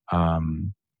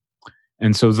 And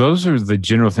so those are the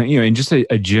general thing, and just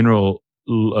a general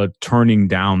turning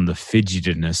down the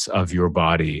fidgetedness of your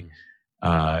body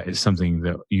is something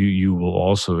that you will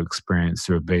also experience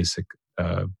through a basic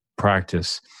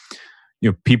practice.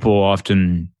 People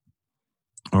often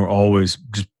are always,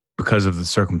 just because of the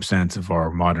circumstance of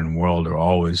our modern world, are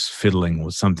always fiddling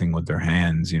with something with their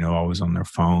hands, always on their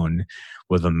phone,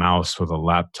 with a mouse, with a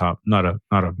laptop, not a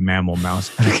mammal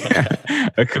mouse,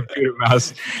 a computer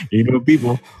mouse.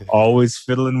 People always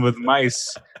fiddling with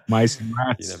mice and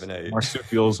rats,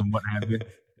 marsupials and what have you.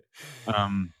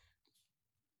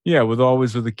 With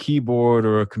a keyboard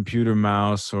or a computer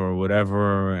mouse or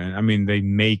whatever. And I mean, they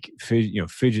make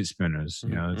fidget spinners.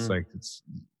 It's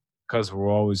because we're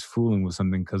always fooling with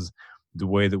something, because the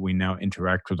way that we now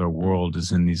interact with our world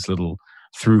is in these little,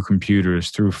 through computers,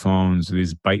 through phones,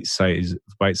 these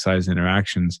bite-sized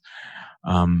interactions.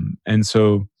 And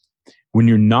so when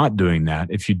you're not doing that,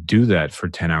 if you do that for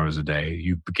 10 hours a day,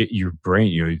 you get your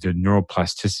brain, the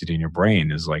neuroplasticity in your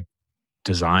brain is like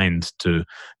designed to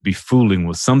be fooling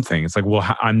with something. It's like,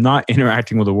 well, I'm not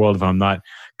interacting with the world if I'm not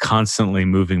constantly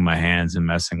moving my hands and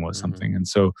messing with something. And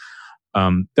so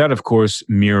that, of course,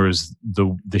 mirrors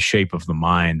the shape of the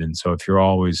mind. And so if you're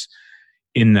always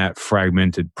in that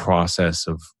fragmented process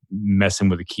of messing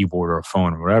with a keyboard or a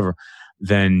phone or whatever,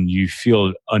 then you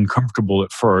feel uncomfortable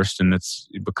at first, and that's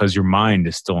because your mind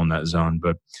is still in that zone.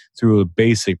 But through a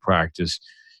basic practice,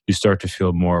 you start to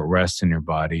feel more at rest in your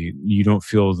body. You don't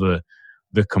feel the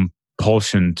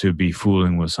compulsion to be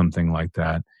fooling with something like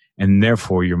that, and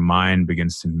therefore your mind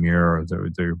begins to mirror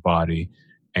your body,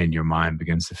 and your mind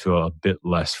begins to feel a bit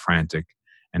less frantic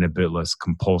and a bit less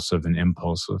compulsive and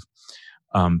impulsive.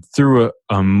 Through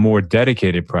a more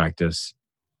dedicated practice,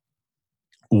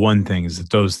 one thing is that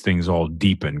those things all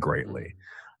deepen greatly.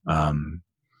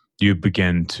 You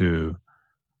begin to,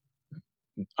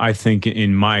 I think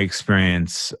in my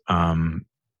experience,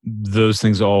 those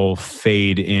things all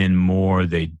fade in more,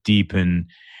 they deepen,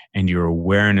 and your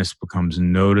awareness becomes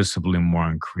noticeably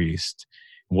more increased.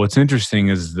 What's interesting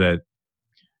is that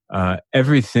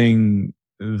everything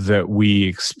that we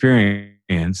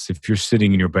experience, if you're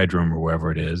sitting in your bedroom or wherever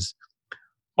it is,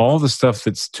 all the stuff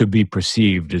that's to be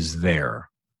perceived is there.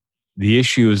 The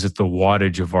issue is that the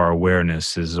wattage of our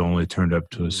awareness is only turned up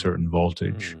to a certain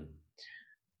voltage.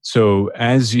 So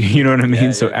as you know what I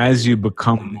mean? As you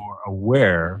become more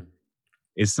aware,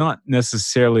 it's not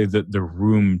necessarily that the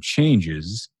room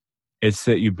changes. It's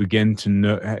that you begin to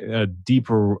know a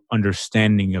deeper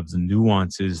understanding of the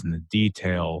nuances and the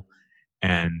detail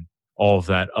and all of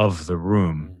that of the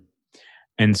room.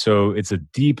 And so it's a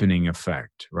deepening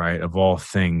effect, right, of all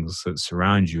things that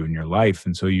surround you in your life.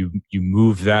 And so you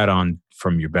move that on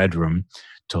from your bedroom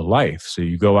to life. So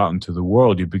you go out into the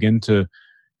world, you begin to,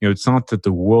 it's not that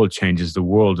the world changes. The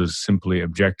world is simply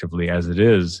objectively as it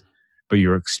is, but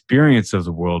your experience of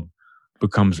the world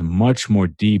becomes much more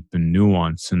deep and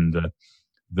nuanced, and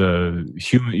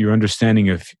your understanding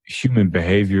of human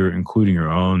behavior, including your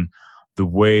own, the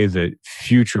way that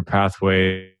future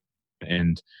pathway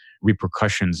and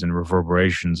repercussions and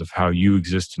reverberations of how you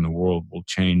exist in the world will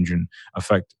change and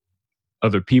affect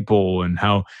other people, and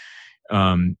how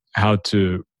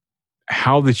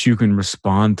that you can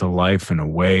respond to life in a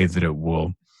way that it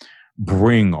will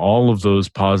bring all of those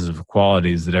positive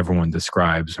qualities that everyone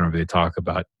describes whenever they talk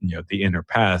about the inner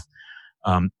path.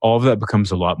 All of that becomes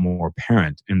a lot more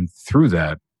apparent, and through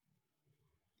that,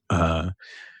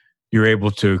 you're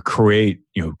able to create,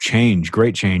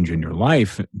 great change in your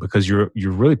life, because you're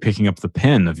really picking up the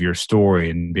pen of your story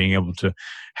and being able to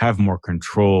have more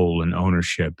control and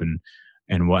ownership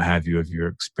and what have you of your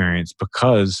experience,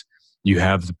 because you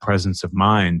have the presence of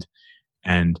mind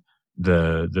and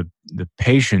the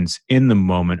patience in the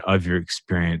moment of your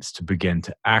experience to begin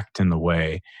to act in the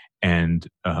way and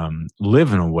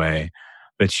live in a way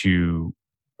that you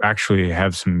actually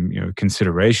have some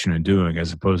consideration in doing,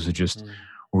 as opposed to just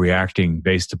reacting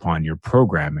based upon your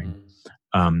programming.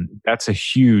 That's a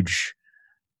huge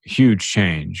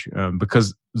change,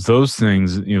 because those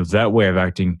things, that way of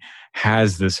acting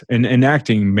has this, and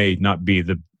acting may not be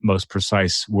the most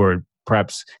precise word,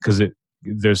 perhaps, because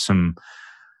there's some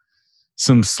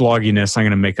slogginess. I'm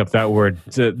going to make up that word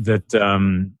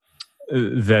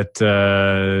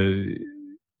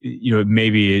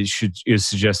maybe it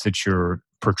suggests that you're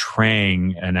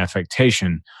portraying an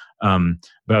affectation.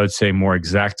 But I would say more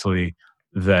exactly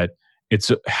that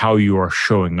it's how you are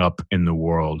showing up in the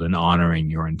world and honoring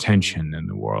your intention in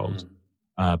the world.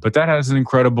 But that has an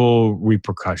incredible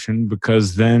repercussion,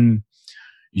 because then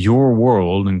your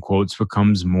world, in quotes,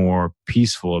 becomes more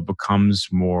peaceful. It becomes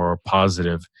more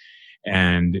positive,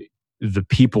 and the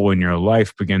people in your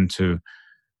life begin to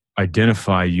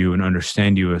identify you and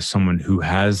understand you as someone who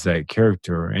has that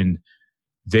character, and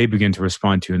they begin to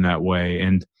respond to you in that way.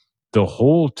 And the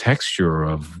whole texture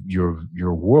of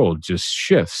your world just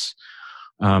shifts.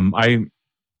 I'd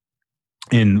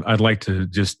like to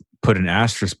just put an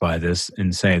asterisk by this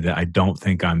and say that I don't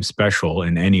think I'm special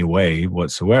in any way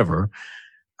whatsoever.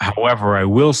 However, I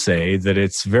will say that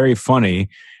it's very funny,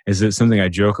 is it something I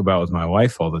joke about with my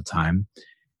wife all the time,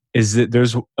 is that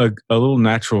there's a little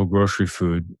natural grocery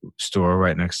food store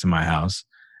right next to my house.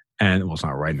 And well, it's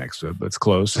not right next to it, but it's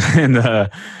close. And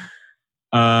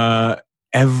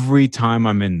every time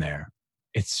I'm in there,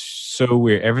 it's so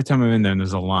weird. Every time I'm in there and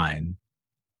there's a line,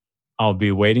 I'll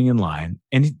be waiting in line,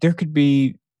 and there could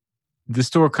be, the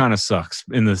store kind of sucks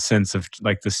in the sense of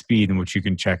like the speed in which you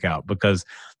can check out, because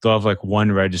they'll have like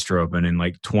one register open and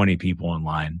like 20 people in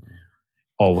line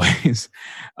always.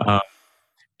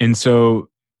 And so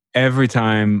every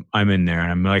time I'm in there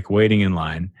and I'm like waiting in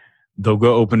line, they'll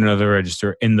go open another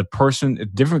register, and the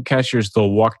person, different cashiers,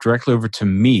 they'll walk directly over to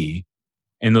me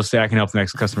and they'll say, "I can help the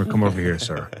next customer. Come over here,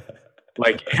 sir."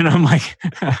 Like, and I'm like,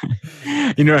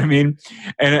 you know what I mean?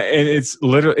 And it's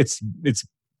literally,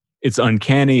 it's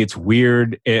uncanny. It's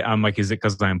weird. I'm like, is it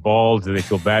because I'm bald? Do they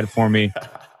feel bad for me?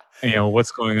 You know,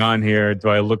 what's going on here? Do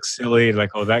I look silly?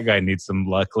 Like, oh, that guy needs some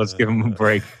luck. Let's give him a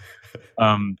break.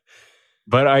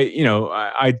 But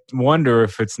I wonder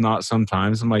if it's not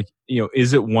sometimes. I'm like,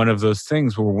 is it one of those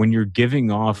things where when you're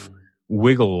giving off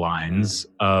wiggle lines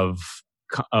of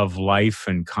life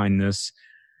and kindness,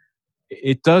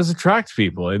 it does attract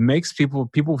people. It makes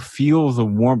people feel the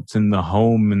warmth and the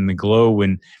home and the glow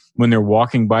when they're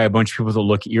walking by a bunch of people that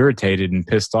look irritated and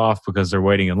pissed off because they're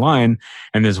waiting in line,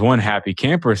 and there's one happy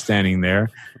camper standing there.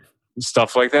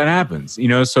 Stuff like that happens,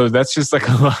 so that's just like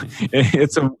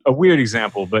it's a weird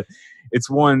example, but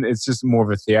it's just more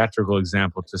of a theatrical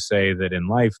example to say that in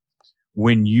life,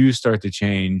 when you start to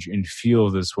change and feel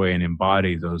this way and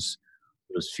embody those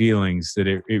feelings, that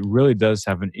it really does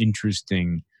have an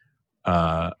interesting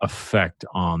effect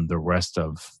on the rest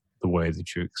of the way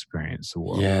that you experience the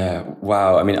world. Yeah,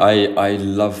 wow. I mean, I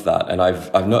love that, and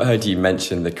I've not heard you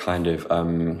mention the kind of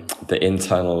the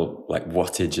internal like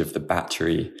wattage of the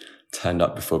battery turned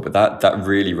up before, but that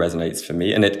really resonates for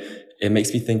me, and it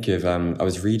makes me think of I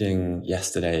was reading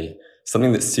yesterday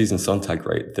something that Susan Sontag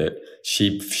wrote, that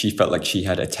she felt like she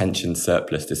had attention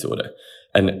surplus disorder,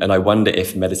 and I wonder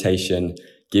if meditation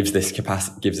gives us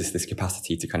this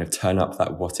capacity to kind of turn up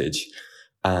that wattage,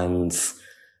 and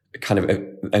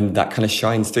that kind of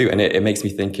shines through. And it makes me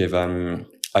think of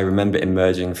I remember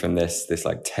emerging from this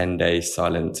like 10-day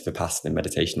silent Vipassana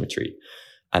meditation retreat,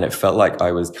 and it felt like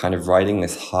I was kind of riding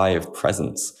this high of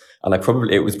presence, and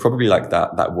it was probably like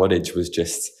that wattage was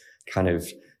just kind of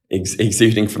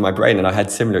exuding from my brain. And I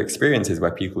had similar experiences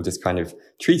where people just kind of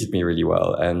treated me really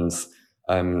well, and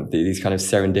these kind of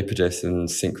serendipitous and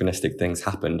synchronistic things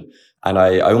happened, and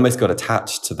I almost got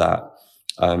attached to that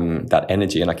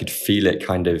energy, and I could feel it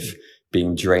kind of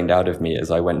being drained out of me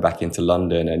as I went back into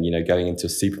London, and going into a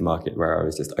supermarket where I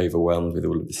was just overwhelmed with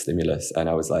all of the stimulus, and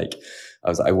I was like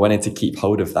I wanted to keep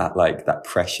hold of that, like that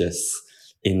precious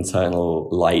internal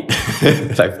light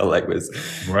that I felt like was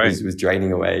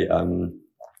draining away.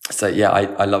 So yeah,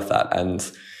 I love that.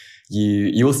 And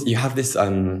you also have this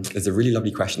there's a really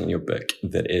lovely question in your book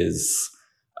that is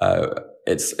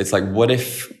it's like, what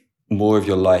if more of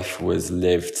your life was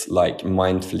lived like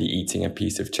mindfully eating a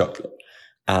piece of chocolate?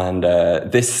 And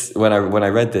this, when I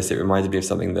read this, it reminded me of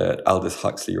something that Aldous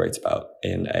Huxley wrote about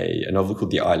in a novel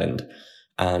called The Island.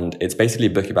 And it's basically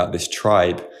a book about this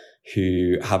tribe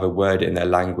who have a word in their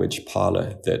language,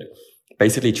 Pala, that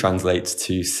basically translates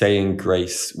to saying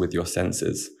grace with your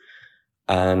senses.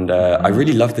 And I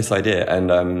really loved this idea,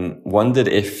 and wondered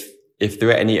if there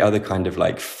are any other kind of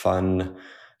like fun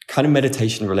kind of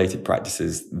meditation related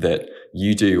practices that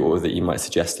you do, or that you might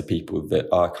suggest to people that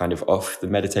are kind of off the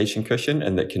meditation cushion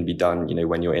and that can be done,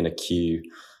 when you're in a queue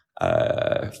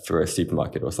for a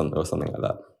supermarket or something like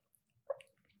that.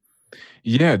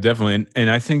 Yeah, definitely.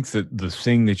 And I think that the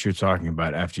thing that you're talking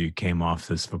about after you came off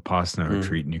this Vipassana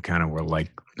retreat and you kind of were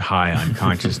like high on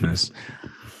consciousness,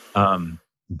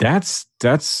 that's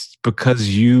because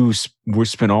you were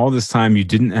spent all this time, you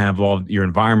didn't have your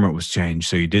environment was changed.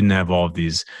 So you didn't have all of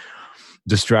these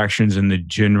distractions and the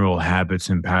general habits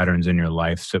and patterns in your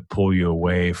life that pull you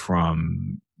away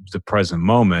from the present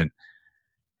moment.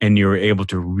 And you're able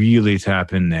to really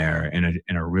tap in there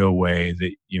in a real way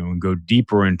that, and go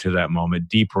deeper into that moment,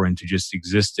 deeper into just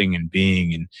existing and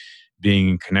being and being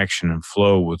in connection and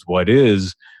flow with what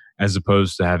is, as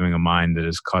opposed to having a mind that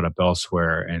is caught up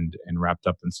elsewhere and wrapped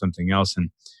up in something else. And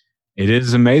it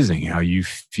is amazing how you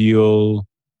feel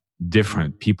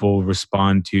different. People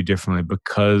respond to you differently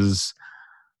because,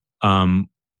 in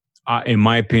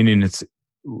my opinion, it's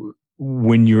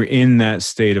when you're in that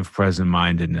state of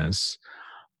present-mindedness,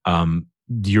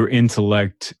 your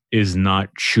intellect is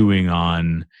not chewing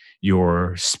on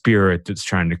your spirit that's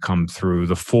trying to come through.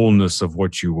 The fullness of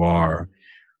what you are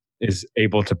is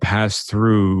able to pass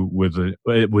through with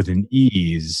an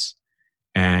ease,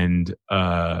 and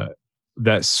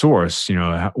that source,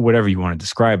 whatever you want to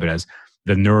describe it as,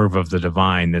 the nerve of the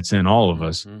divine that's in all of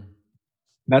us. Mm-hmm.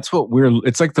 That's what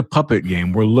it's like the puppet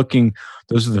game. We're looking,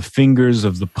 those are the fingers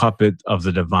of the puppet of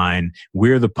the divine.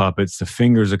 We're the puppets. The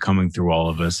fingers are coming through all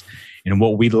of us. And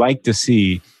what we'd like to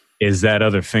see is that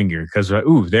other finger, because,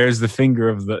 there's the finger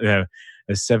of the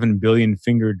 7 billion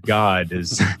fingered God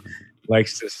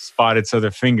likes to spot its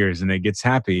other fingers, and it gets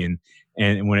happy.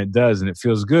 And when it does, and it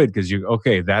feels good, because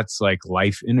that's like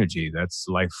life energy. That's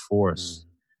life force.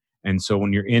 And so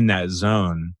when you're in that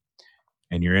zone,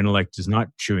 and your intellect is not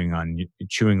chewing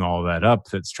all that up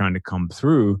that's trying to come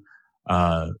through,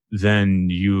 then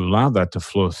you allow that to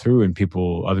flow through, and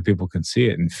other people can see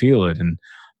it and feel it. And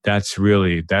that's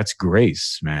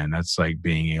grace, man. That's like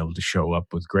being able to show up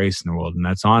with grace in the world. And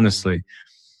that's honestly,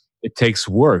 it takes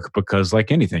work, because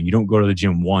like anything, you don't go to the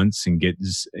gym once and get,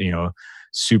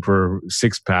 super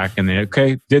 6-pack and then,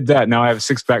 okay, did that. Now I have a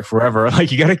 6-pack forever.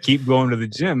 Like, you got to keep going to the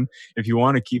gym if you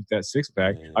want to keep that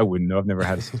 6-pack. I wouldn't know. I've never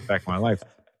had a 6-pack in my life.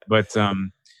 But,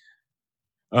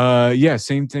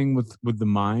 same thing with the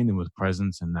mind and with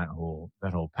presence, and that whole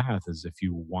path is, if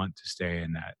you want to stay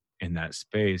in that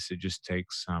space, it just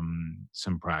takes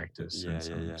some practice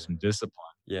and some discipline.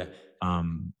 Yeah.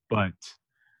 But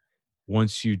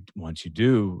once you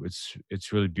do,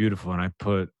 it's really beautiful. And I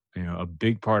put, a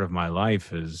big part of my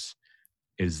life is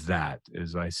I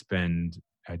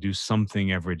do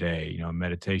something every day,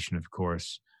 meditation, of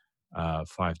course,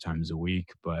 5 times a week,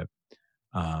 but,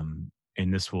 and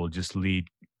this will just lead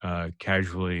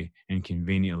casually and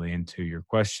conveniently into your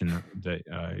question that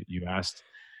you asked,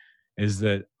 is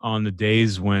that on the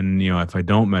days when, if I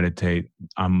don't meditate,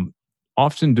 I'm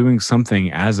often doing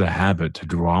something as a habit to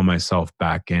draw myself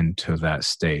back into that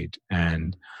state.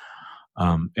 And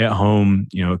at home,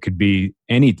 it could be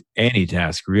any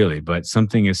task really, but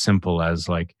something as simple as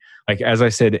like as I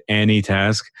said, any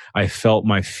task, I felt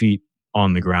my feet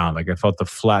on the ground. Like, I felt the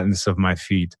flatness of my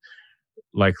feet,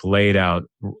 like laid out,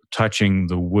 touching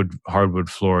the hardwood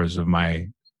floors of my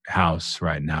house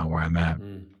right now where I'm at.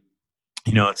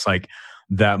 It's like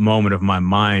that moment of my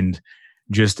mind,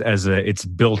 just as it's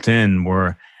built in,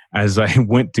 where as I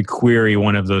went to query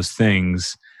one of those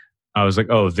things, I was like,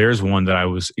 oh, there's one that I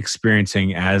was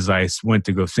experiencing as I went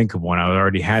to go think of one. I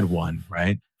already had one,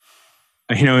 right?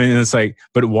 And it's like,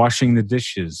 but washing the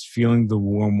dishes, feeling the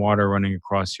warm water running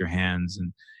across your hands,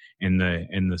 and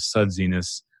the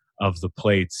sudsiness of the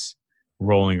plates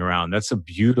rolling around. That's a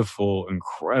beautiful,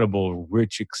 incredible,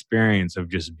 rich experience of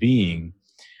just being,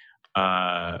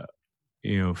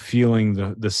 feeling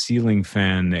the ceiling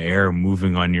fan, the air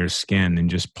moving on your skin, and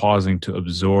just pausing to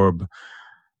absorb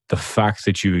the fact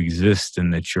that you exist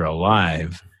and that you're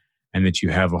alive and that you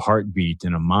have a heartbeat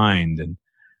and a mind. And,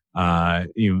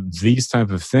 these type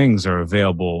of things are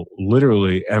available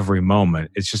literally every moment.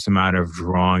 It's just a matter of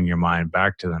drawing your mind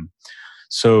back to them.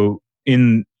 So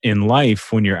in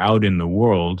life, when you're out in the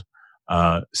world,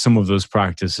 some of those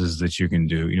practices that you can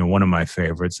do, one of my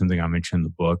favorites, something I mentioned in the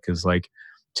book, is like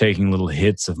taking little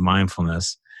hits of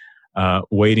mindfulness.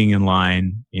 Waiting in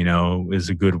line, is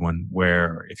a good one,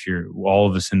 where if all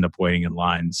of us end up waiting in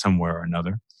line somewhere or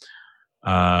another.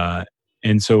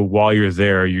 And so while you're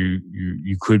there,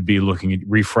 you could be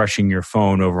refreshing your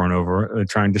phone over and over,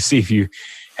 trying to see if you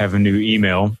have a new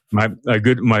email. My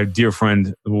dear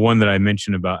friend, the one that I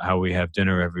mentioned about how we have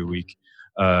dinner every week,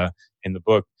 in the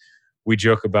book, we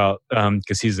joke about,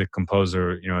 because he's a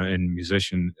composer, and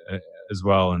musician as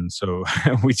well. And so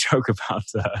we joke about,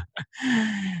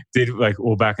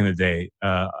 back in the day,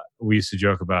 we used to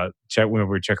joke about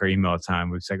whenever we check our email at time,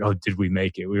 we'd say, oh, did we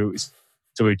make it?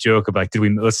 So we joke about,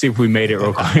 let's see if we made it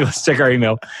real quick. Let's check our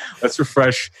email. Let's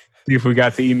refresh, see if we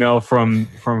got the email from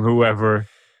whoever,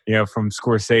 from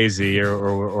Scorsese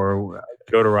or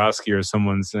Jodorowsky or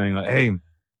someone saying like, hey,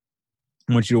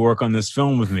 I want you to work on this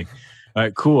film with me. All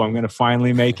right, cool. I'm going to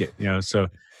finally make it. So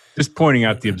just pointing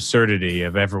out the absurdity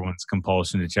of everyone's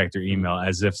compulsion to check their email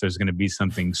as if there's going to be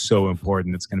something so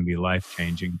important that's going to be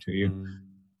life-changing to you.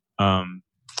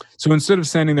 So instead of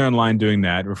standing there in line doing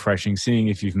that, refreshing, seeing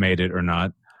if you've made it or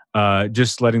not,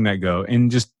 just letting that go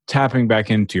and just tapping back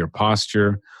into your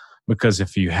posture. Because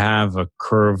if you have a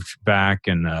curved back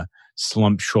and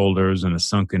slumped shoulders and a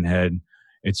sunken head,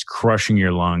 it's crushing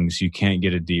your lungs. You can't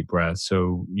get a deep breath.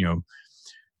 So,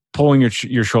 pulling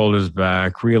your shoulders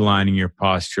back, realigning your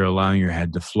posture, allowing your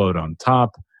head to float on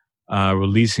top,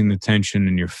 releasing the tension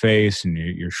in your face and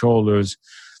your shoulders,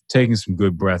 taking some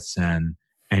good breaths in,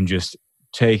 and just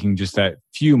taking just that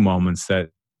few moments, that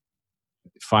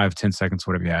 5-10 seconds,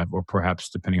 whatever you have, or perhaps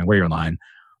depending on where you're lying,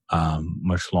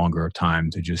 much longer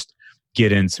time to just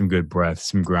get in some good breaths,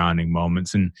 some grounding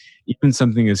moments. And even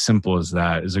something as simple as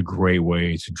that is a great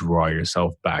way to draw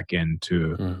yourself back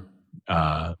into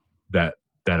that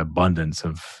abundance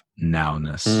of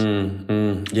nowness.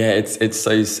 Yeah, it's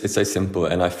so simple.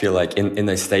 And I feel like in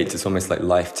those states, it's almost like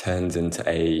life turns into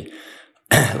a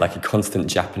like a constant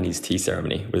Japanese tea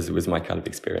ceremony was my kind of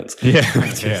experience. Yeah.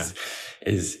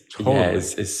 Is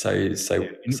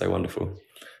so wonderful.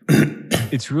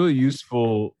 It's really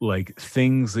useful, like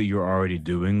things that you're already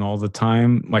doing all the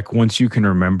time. Like once you can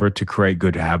remember to create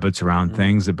good habits around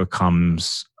things, it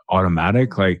becomes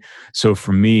automatic. Like, so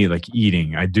for me, like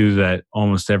eating, I do that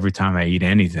almost every time I eat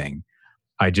anything.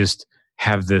 I just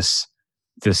have this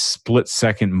split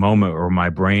second moment where my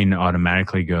brain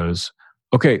automatically goes,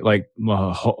 okay, like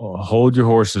hold your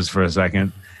horses for a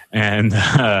second and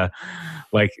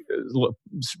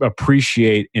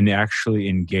appreciate and actually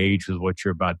engage with what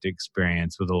you're about to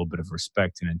experience with a little bit of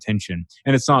respect and intention.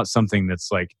 And it's not something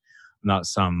that's like, not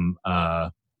some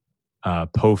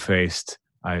po-faced.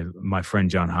 My friend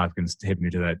John Hopkins hit me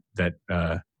to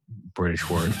that British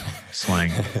word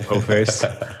slang, po-faced.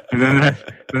 And then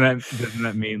doesn't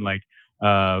that mean like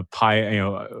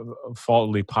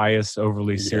faultily pious,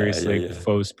 overly serious,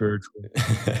 faux spiritual?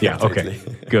 Yeah, okay,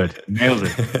 good, nailed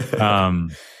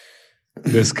it.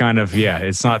 This kind of,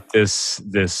 it's not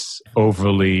this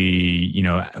overly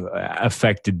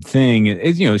affected thing.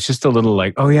 It's just a little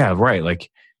like, oh yeah, right, like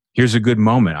here's a good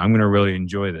moment. I'm going to really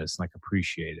enjoy this, like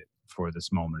appreciate it for this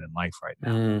moment in life right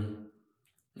now.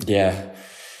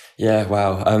 Yeah,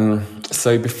 wow.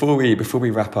 So before we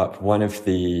wrap up, one of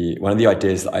the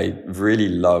ideas that I really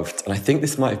loved, and I think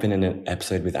this might have been in an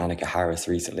episode with Annika Harris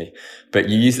recently, but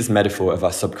you use this metaphor of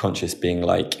our subconscious being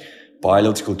like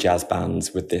biological jazz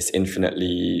bands with this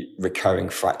infinitely recurring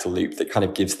fractal loop that kind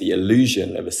of gives the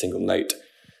illusion of a single note.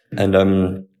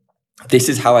 And this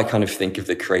is how I kind of think of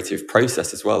the creative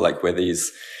process as well. Like we're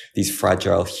these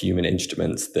fragile human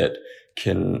instruments that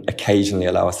can occasionally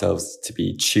allow ourselves to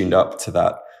be tuned up to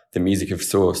the music of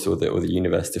source or the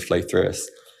universe to flow through us.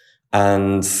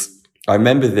 And I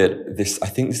remember that I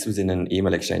think this was in an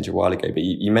email exchange a while ago, but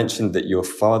you mentioned that your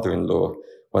father-in-law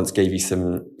once gave you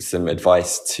some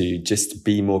advice to just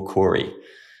be more Corey.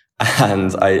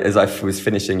 And as I was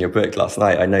finishing your book last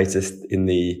night, I noticed in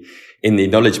the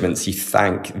acknowledgements, you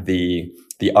thank the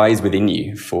eyes within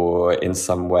you for in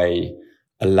some way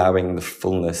allowing the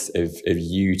fullness of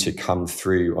you to come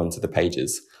through onto the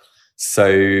pages.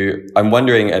 So I'm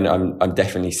wondering, and I'm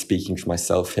definitely speaking for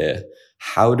myself here,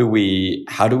 how do we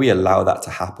allow that to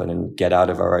happen and get out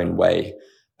of our own way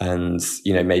and,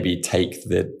 maybe take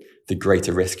the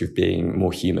greater risk of being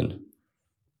more human?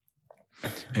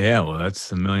 Yeah, well,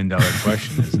 that's $1 million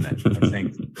question, isn't it? I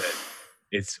think that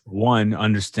it's one,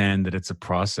 understand that it's a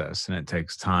process and it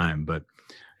takes time, but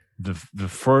the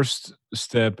first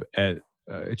step at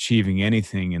achieving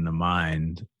anything in the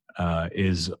mind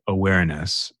is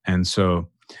awareness. And so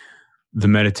the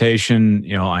meditation,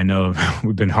 I know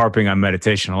we've been harping on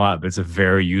meditation a lot, but it's a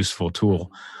very useful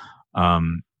tool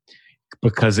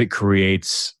because it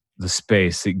creates the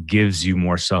space that gives you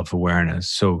more self-awareness.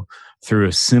 So through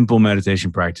a simple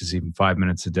meditation practice, even 5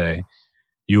 minutes a day,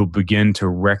 you'll begin to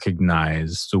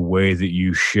recognize the way that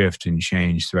you shift and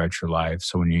change throughout your life.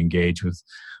 So when you engage with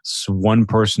one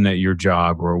person at your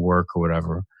job or work or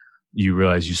whatever, you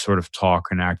realize you sort of talk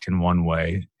and act in one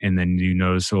way. And then you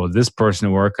notice, this person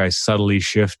at work, I subtly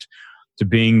shift to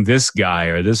being this guy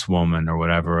or this woman or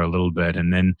whatever a little bit.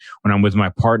 And then when I'm with my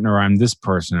partner, I'm this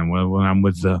person. And when I'm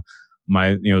with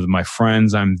my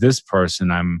friends, I'm this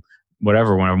person. I'm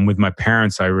whatever. When I'm with my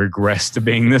parents, I regress to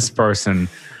being this person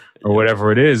or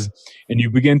whatever it is. And you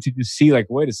begin to see like,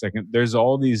 wait a second, there's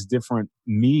all these different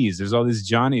me's. There's all these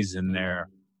Johnnies in there.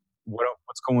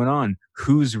 What's going on?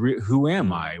 Who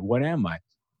am I? What am I?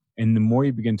 And the more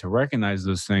you begin to recognize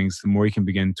those things, the more you can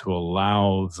begin to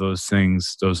allow those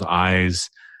things, those eyes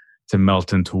to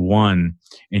melt into one.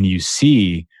 And you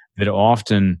see that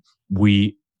often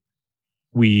it's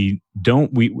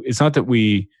not that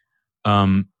we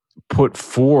put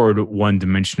forward one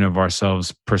dimension of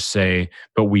ourselves per se,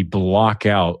 but we block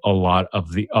out a lot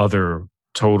of the other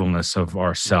totalness of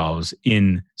ourselves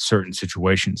in certain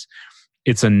situations.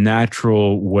 It's a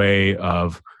natural way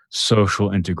of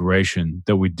social integration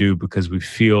that we do because we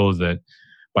feel that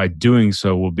by doing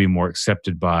so, we'll be more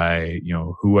accepted by,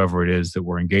 whoever it is that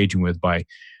we're engaging with, by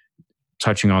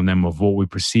touching on them of what we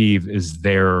perceive is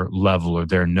their level or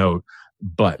their note.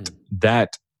 But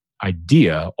that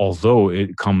idea, although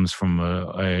it comes from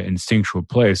a instinctual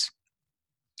place,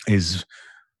 is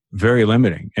very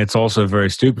limiting. It's also very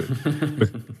stupid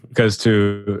because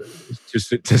to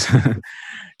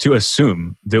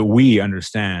assume that we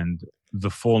understand the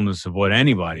fullness of what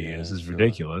anybody is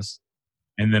ridiculous.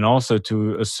 And then also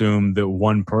to assume that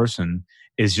one person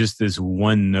is just this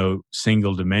one note,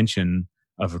 single dimension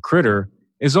of a critter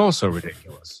is also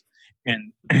ridiculous.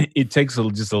 And it takes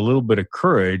just a little bit of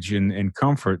courage and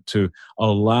comfort to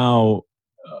allow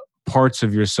parts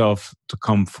of yourself to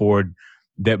come forward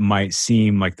that might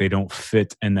seem like they don't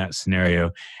fit in that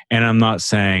scenario. And I'm not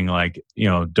saying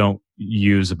don't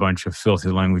use a bunch of filthy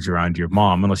language around your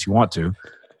mom unless you want to,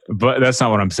 but that's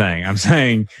not what I'm saying. I'm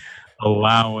saying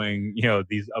allowing,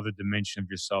 these other dimensions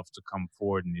of yourself to come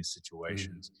forward in these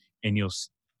situations. And you'll see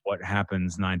what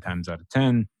happens 9 times out of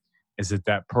 10 is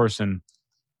that person,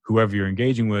 whoever you're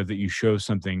engaging with, that you show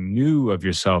something new of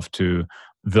yourself to,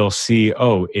 they'll see,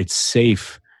 oh, it's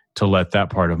safe to let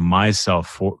that part of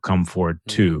myself come forward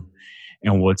too.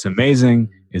 And what's amazing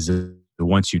is that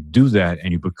once you do that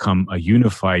and you become a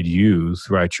unified you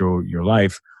throughout your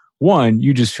life, one,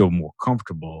 you just feel more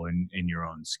comfortable in your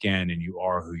own skin and you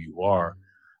are who you are.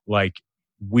 Like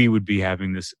we would be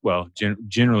having this,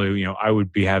 generally, I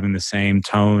would be having the same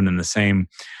tone and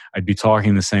I'd be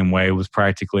talking the same way with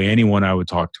practically anyone I would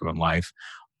talk to in life,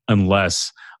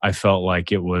 unless I felt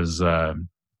like it was,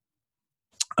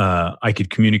 I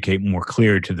could communicate more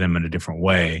clear to them in a different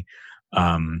way.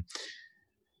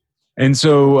 And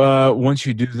so once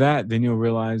you do that, then you'll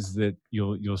realize that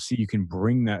you'll see you can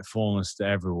bring that fullness to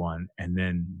everyone. And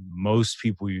then most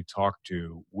people you talk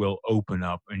to will open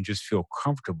up and just feel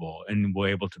comfortable and will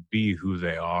able to be who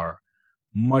they are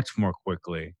much more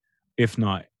quickly, if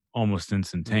not almost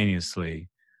instantaneously,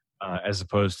 as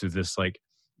opposed to this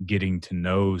getting to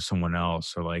know someone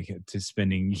else or to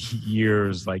spending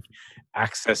years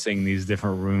accessing these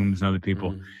different rooms and other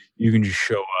people. You can just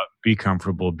show up, be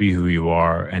comfortable, be who you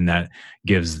are, and that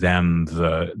gives them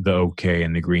the okay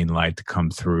and the green light to come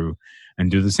through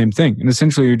and do the same thing. And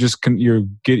essentially, you're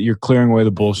clearing away the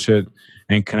bullshit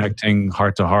and connecting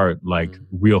heart to heart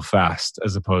real fast,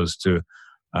 as opposed to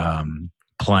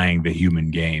playing the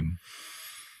human game.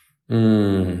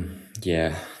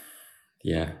 Yeah.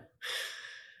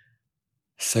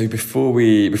 So before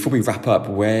we wrap up,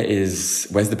 where's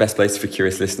the best place for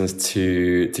curious listeners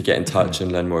to get in touch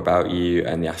and learn more about you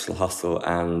and the Astral Hustle,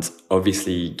 and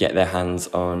obviously get their hands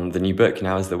on the new book,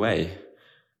 Now is the Way?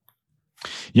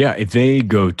 Yeah, if they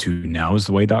go to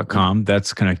nowistheway.com,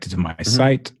 that's connected to my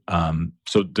site.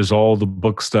 So there's all the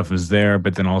book stuff is there,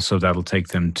 but then also that'll take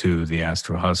them to the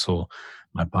Astral Hustle,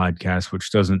 my podcast,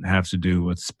 which doesn't have to do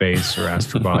with space or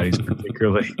astral bodies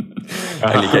particularly.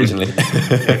 Only occasionally.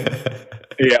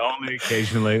 Yeah, only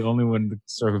occasionally, only when the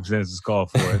circumstances call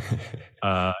for it.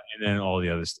 And then all the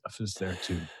other stuff is there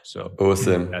too. So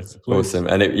awesome. That's the place. Awesome.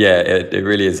 And it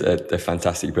really is a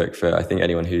fantastic book for, I think,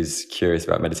 anyone who's curious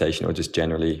about meditation or just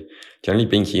generally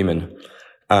being human.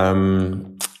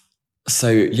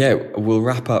 So we'll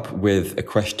wrap up with a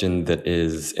question that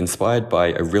is inspired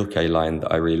by a Rilke line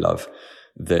that I really love,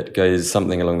 that goes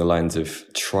something along the lines of,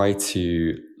 try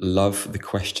to love the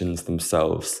questions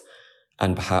themselves,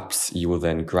 and perhaps you will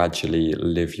then gradually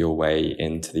live your way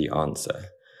into the answer.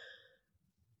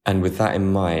 And with that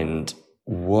in mind,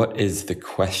 what is the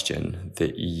question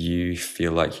that you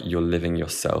feel like you're living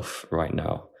yourself right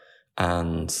now?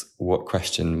 And what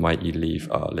question might you leave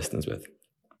our listeners with?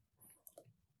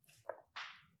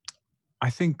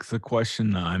 I think the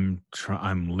question that I'm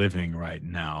living right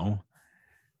now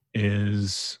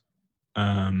is,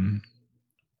 how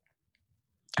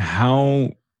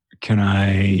can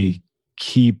I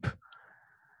keep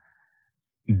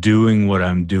doing what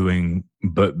I'm doing,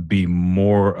 but be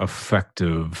more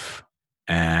effective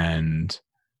and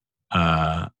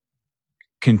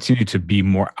continue to be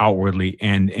more outwardly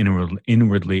and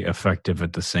inwardly effective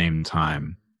at the same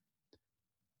time?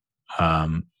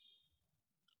 I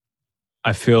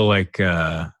feel like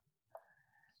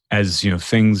as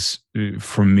things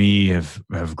for me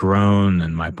have grown,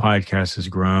 and my podcast has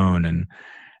grown,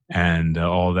 and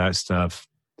all that stuff.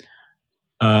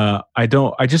 I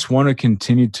just want to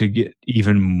continue to get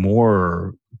even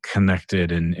more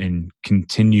connected and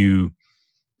continue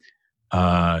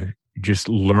just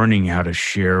learning how to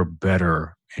share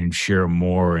better and share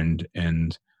more. And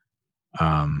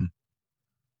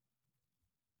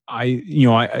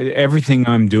everything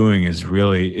I'm doing is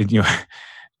really,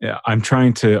 I'm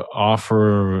trying to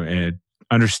offer and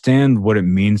understand what it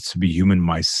means to be human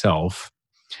myself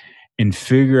and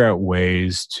figure out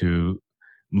ways to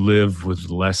live with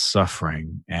less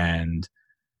suffering and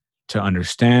to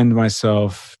understand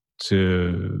myself,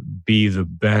 to be the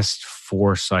best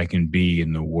force I can be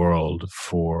in the world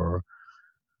for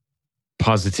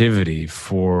positivity,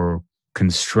 for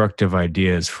constructive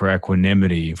ideas, for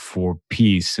equanimity, for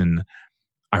peace. And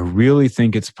I really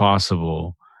think it's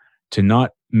possible to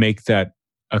not make that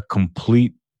a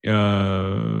complete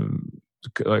so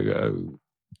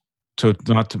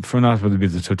not to be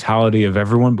the totality of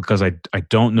everyone, because I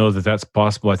don't know that that's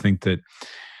possible. I think that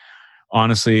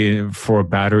honestly, for a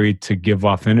battery to give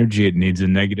off energy, it needs a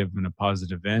negative and a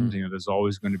positive end. There's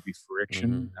always going to be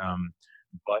friction,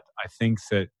 but I think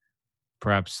that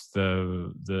perhaps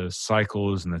the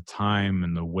cycles and the time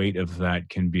and the weight of that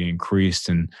can be increased.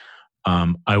 And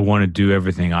I want to do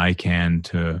everything I can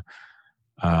to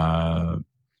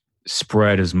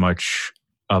spread as much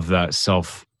of that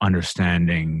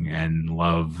self-understanding and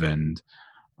love and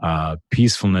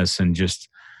peacefulness and just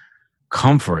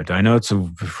comfort. I know it's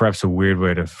perhaps a weird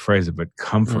way to phrase it, but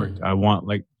comfort. I want,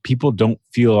 like, people don't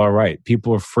feel all right.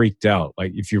 People are freaked out.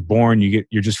 Like, if you're born,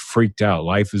 you're just freaked out.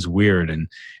 Life is weird and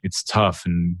it's tough,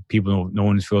 and no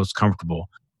one feels comfortable.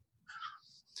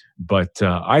 But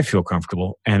I feel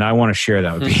comfortable, and I want to share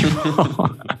that with people.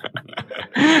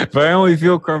 But I only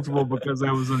feel comfortable because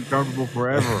I was uncomfortable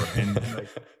forever, and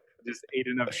just ate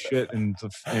enough shit and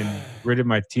gritted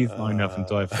my teeth long enough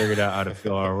until I figured out how to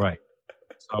feel all right.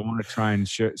 So I want to try and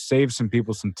save some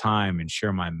people some time and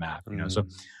share my map. So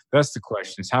that's the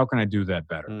question: is how can I do that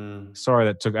better? Sorry,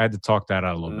 I had to talk that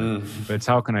out a little bit, but it's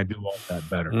how can I do all that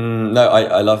better? No,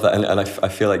 I love that, and I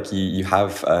feel like you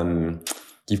have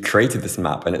you've created this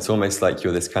map, and it's almost like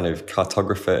you're this kind of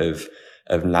cartographer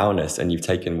of nowness, and you've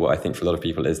taken what I think for a lot of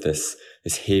people is this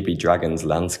here be dragons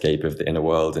landscape of the inner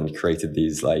world, and created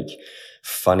these like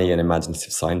funny and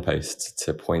imaginative signposts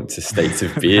to point to states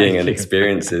of being and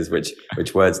experiences which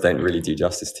words don't really do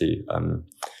justice to.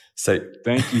 So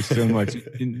thank you so much.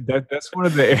 That's one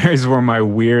of the areas where my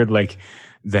weird, like,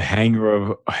 the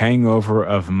hangover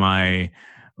of my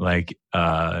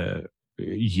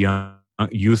young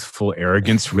youthful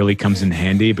arrogance really comes in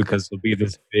handy, because there'll be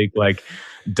this big, like,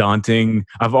 daunting,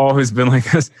 I've always been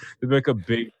like this, there'll be like a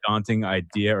big daunting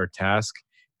idea or task,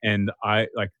 and I,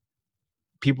 like,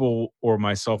 people or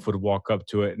myself would walk up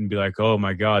to it and be like, oh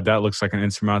my God, that looks like an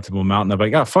insurmountable mountain. I'm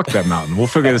like, oh, fuck that mountain, we'll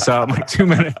figure this out in like 2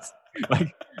 minutes.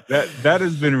 Like, that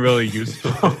has been really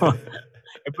useful.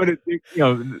 But it,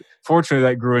 fortunately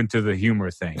that grew into the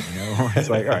humor thing, it's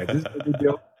like, all right, this is a big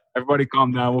deal. Everybody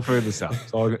calm down. We'll figure this out.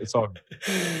 It's all good.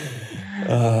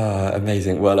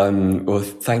 Amazing. Well,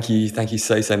 thank you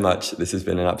so much. This has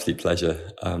been an absolute pleasure.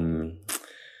 And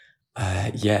I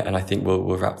think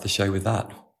we'll wrap the show with that.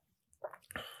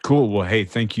 Cool. Well, hey,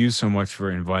 thank you so much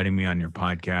for inviting me on your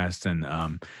podcast,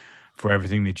 and for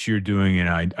everything that you're doing.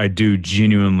 And I do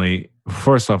genuinely,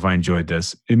 first off, I enjoyed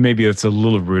this. Maybe it's a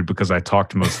little rude because I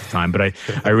talked most of the time, but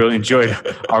I really enjoyed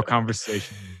our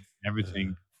conversation and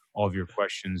everything. All of your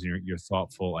questions and your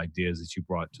thoughtful ideas that you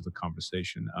brought to the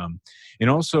conversation. And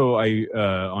also,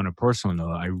 on a personal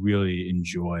note, I really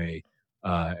enjoy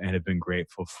and have been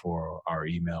grateful for our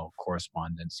email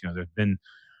correspondence. There have been,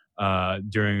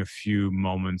 during a few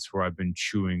moments where I've been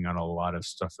chewing on a lot of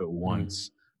stuff at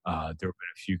once, there have been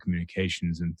a few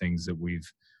communications and things that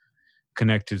we've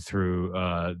connected through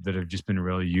that have just been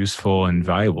really useful and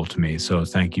valuable to me. So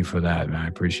thank you for that, man. I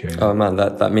appreciate it. Oh man,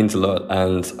 that means a lot.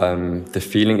 And the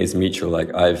feeling is mutual.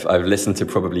 Like I've listened to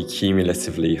probably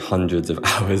cumulatively hundreds of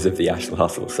hours of the Asheville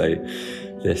Hustle. So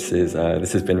this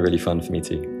has been really fun for me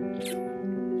too.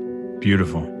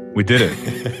 Beautiful. We did it.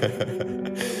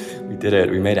 We did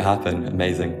it. We made it happen.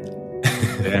 Amazing.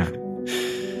 Yeah.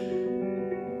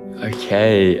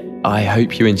 Okay, I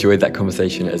hope you enjoyed that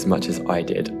conversation as much as I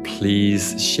did.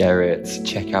 Please share it.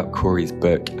 Check out Corey's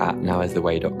book at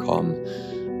nowistheway.com.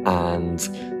 And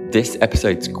this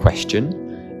episode's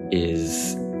question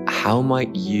is, how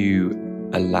might you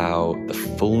allow the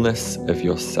fullness of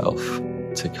yourself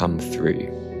to come through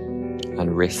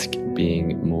and risk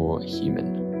being more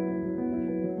human?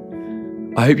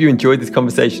 I hope you enjoyed this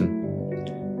conversation.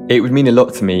 It would mean a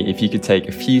lot to me if you could take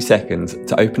a few seconds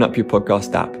to open up your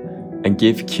podcast app and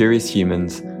give Curious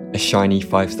Humans a shiny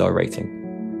 5-star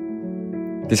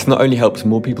rating. This not only helps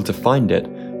more people to find it,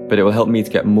 but it will help me to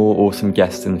get more awesome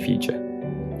guests in the future.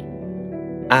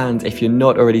 And if you're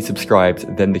not already subscribed,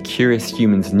 then the Curious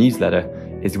Humans newsletter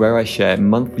is where I share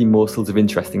monthly morsels of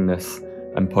interestingness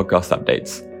and podcast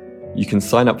updates. You can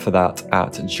sign up for that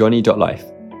at johnny.life.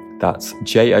 That's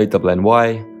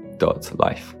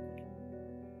JONNY.life.